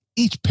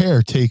 Each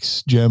pair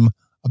takes Jim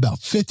about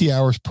 50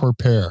 hours per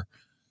pair.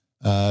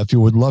 If you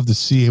would love to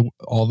see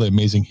all the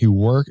amazing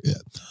work,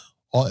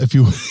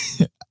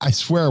 I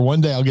swear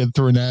one day I'll get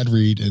through an ad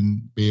read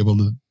and be able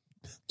to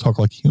talk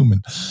like a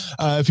human.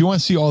 If you want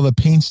to see all the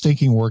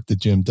painstaking work that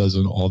Jim does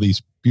on all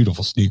these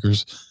beautiful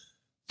sneakers,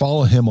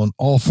 follow him on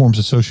all forms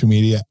of social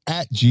media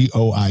at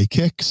GOI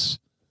Kicks,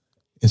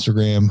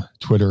 Instagram,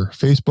 Twitter,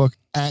 Facebook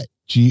at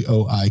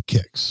GOI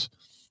Kicks.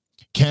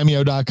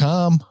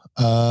 Cameo.com,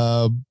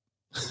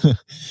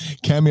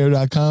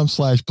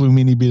 cameo.com/Blue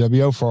Meanie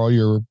BWO for all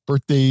your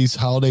birthdays,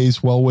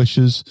 holidays, well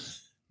wishes.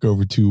 Go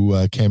over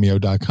to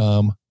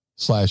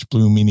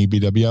cameo.com/Blue Meanie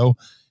BWO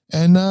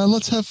and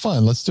let's have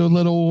fun. Let's do a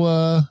little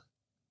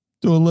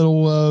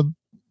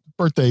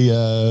birthday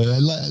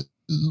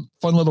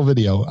fun little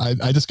video.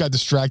 I just got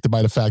distracted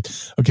by the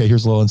fact. Okay,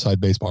 here's a little inside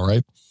baseball,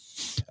 right?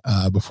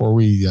 Before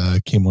we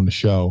came on the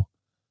show,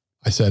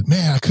 I said,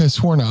 man, I could have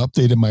sworn I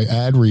updated my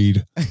ad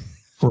read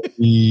for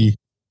the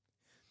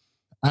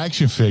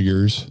action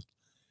figures,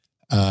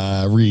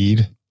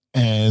 read,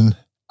 and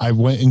I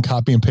went and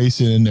copy and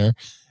pasted in there.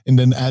 And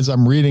then as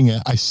I'm reading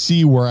it, I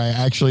see where I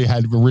actually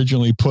had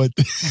originally put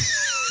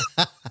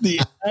the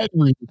ad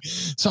read.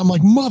 So I'm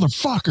like,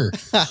 motherfucker.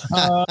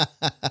 I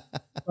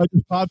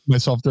just popped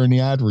myself during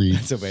the ad read.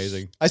 That's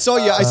amazing. I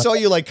saw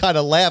you like kind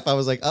of laugh. I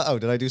was like, uh-oh,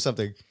 did I do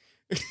something?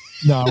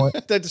 No.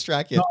 Did I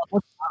distract you? No,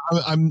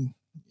 I'm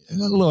a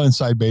little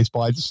inside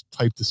baseball. I just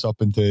typed this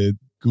up into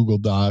Google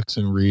Docs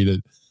and read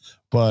it.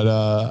 But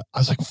I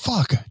was like,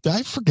 fuck, did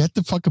I forget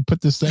to fucking put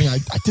this thing? I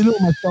did it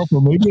myself,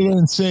 or maybe I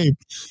didn't save.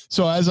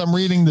 So as I'm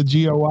reading the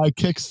GOI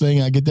Kicks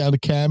thing, I get down to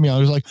Cameo. I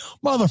was like,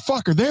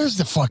 motherfucker, there's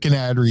the fucking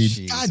ad read.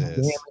 Jesus. God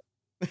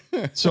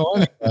damn it. So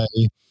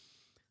anyway,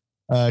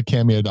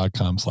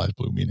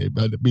 cameo.com/Blue Meanie,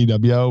 but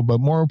BWO.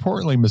 But more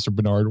importantly, Mr.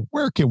 Bernard,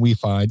 where can we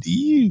find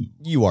you?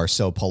 You are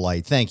so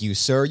polite. Thank you,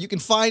 sir. You can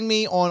find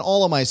me on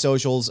all of my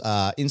socials,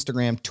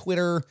 Instagram,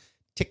 Twitter,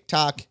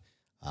 TikTok,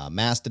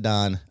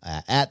 Mastodon,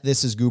 at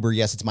This Is Goober.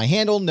 Yes, it's my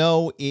handle.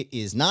 No, it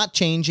is not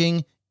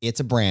changing. It's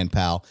a brand,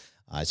 pal.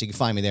 So you can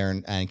find me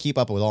there and keep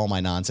up with all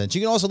my nonsense.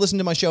 You can also listen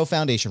to my show,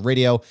 Foundation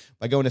Radio,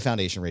 by going to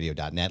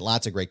foundationradio.net.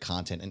 Lots of great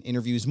content and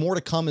interviews. More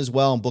to come as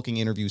well. I'm booking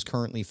interviews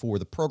currently for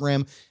the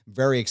program.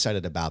 Very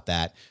excited about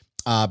that.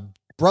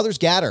 Brothers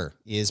Gatter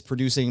is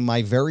producing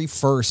my very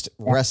first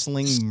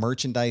wrestling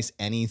merchandise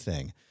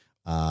anything.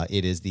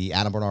 It is the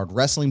Adam Bernard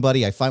Wrestling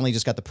Buddy. I finally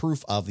just got the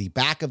proof of the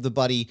back of the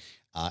buddy,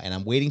 and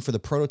I'm waiting for the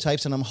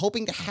prototypes, and I'm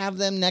hoping to have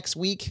them next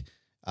week,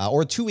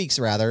 or 2 weeks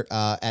rather,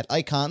 at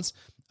Icons.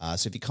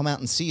 So if you come out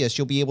and see us,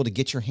 you'll be able to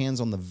get your hands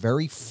on the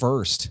very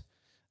first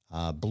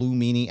Blue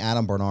Meanie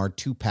Adam Bernard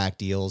 2-pack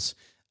deals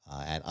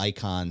at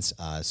Icons.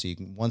 So you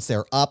can, once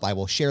they're up, I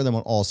will share them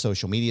on all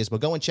social medias.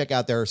 But go and check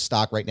out their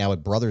stock right now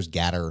at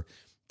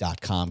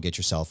brothersgatter.com. Get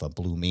yourself a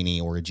Blue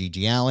Meanie or a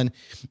G.G. Allen.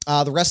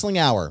 The Wrestling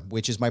Hour,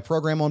 which is my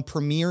program on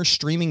Premier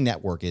Streaming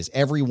Network, is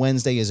every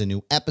Wednesday is a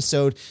new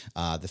episode.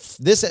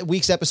 This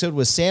week's episode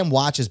was Sam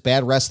Watches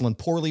Bad Wrestling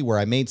Poorly, where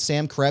I made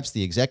Sam Krebs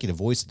the executive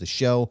voice of the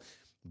show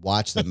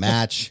watch the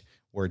match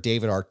where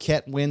David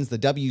Arquette wins the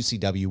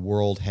WCW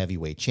World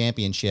Heavyweight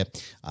Championship.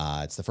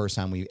 It's the first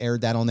time we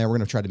aired that on there. We're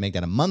going to try to make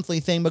that a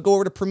monthly thing, but go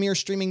over to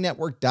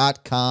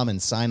premierstreamingnetwork.com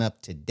and sign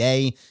up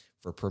today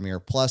for Premiere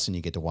Plus, and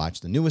you get to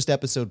watch the newest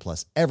episode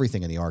plus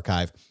everything in the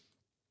archive.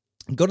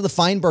 Go to the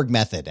Feinberg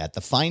Method at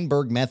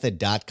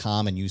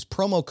thefeinbergmethod.com and use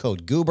promo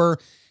code Goober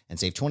and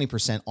save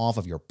 20% off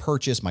of your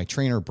purchase. My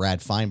trainer,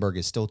 Brad Feinberg,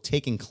 is still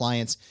taking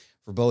clients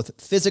for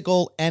both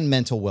physical and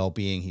mental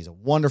well-being. He's a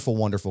wonderful,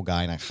 wonderful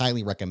guy, and I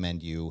highly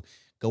recommend you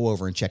go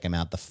over and check him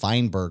out,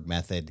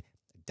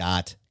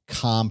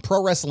 thefeinbergmethod.com.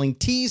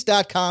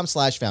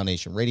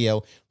 ProWrestlingTees.com/Foundation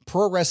Radio.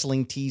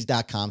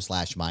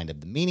 ProWrestlingTees.com/Mind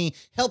of the Meanie.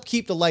 Help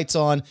keep the lights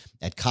on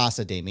at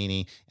Casa de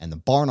Meanie and the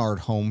Barnard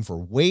Home for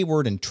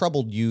Wayward and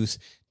Troubled Youth.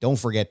 Don't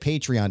forget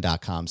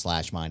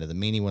Patreon.com/Mind of the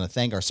Meanie. I want to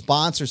thank our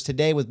sponsors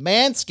today with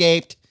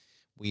Manscaped.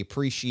 We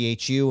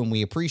appreciate you, and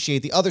we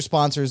appreciate the other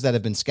sponsors that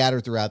have been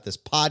scattered throughout this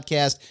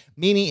podcast.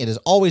 Meanie, it is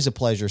always a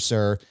pleasure,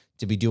 sir,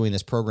 to be doing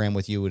this program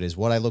with you. It is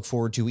what I look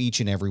forward to each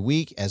and every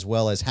week, as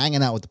well as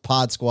hanging out with the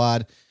Pod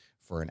Squad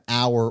for an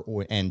hour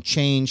and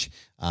change.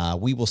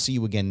 We will see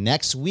you again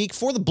next week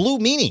for the Blue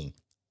Meanie.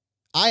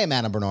 I am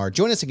Adam Bernard.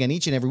 Join us again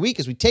each and every week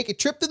as we take a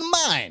trip to the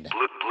mind.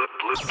 Blue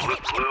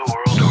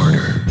World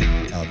Order.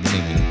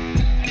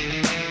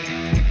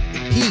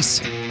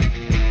 Peace.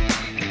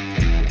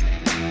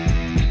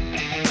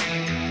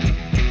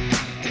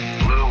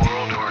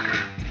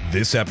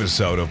 This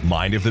episode of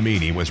Mind of the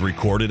Meanie was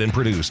recorded and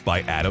produced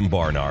by Adam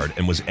Barnard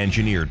and was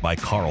engineered by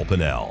Carl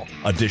Pinnell.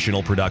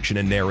 Additional production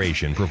and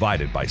narration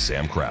provided by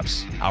Sam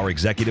Krebs. Our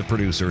executive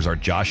producers are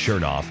Josh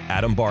Chernoff,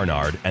 Adam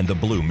Barnard, and the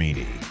Blue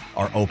Meanie.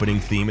 Our opening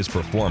theme is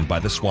performed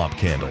by the Swamp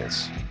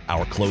Candles.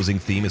 Our closing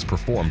theme is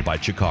performed by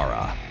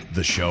Chikara.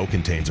 The show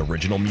contains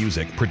original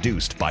music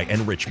produced by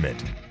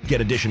Enrichment.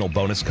 Get additional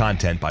bonus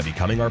content by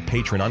becoming our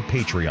patron on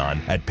Patreon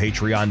at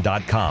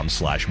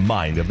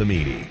patreon.com/Mind of the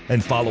Meanie.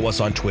 And follow us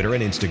on Twitter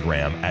and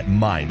Instagram at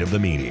Mind of the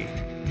Meanie.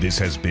 This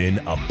has been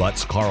a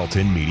Butts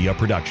Carlton media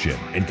production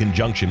in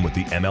conjunction with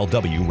the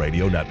MLW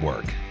Radio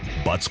Network.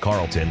 Butts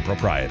Carlton,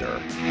 proprietor.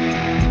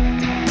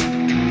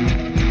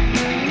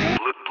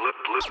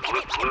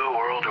 Blue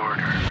World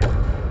Order.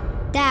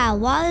 Dad,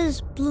 why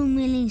is Blue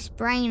Meanie's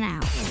brain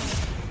out?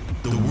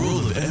 The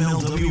world of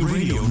MLW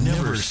Radio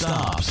never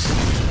stops.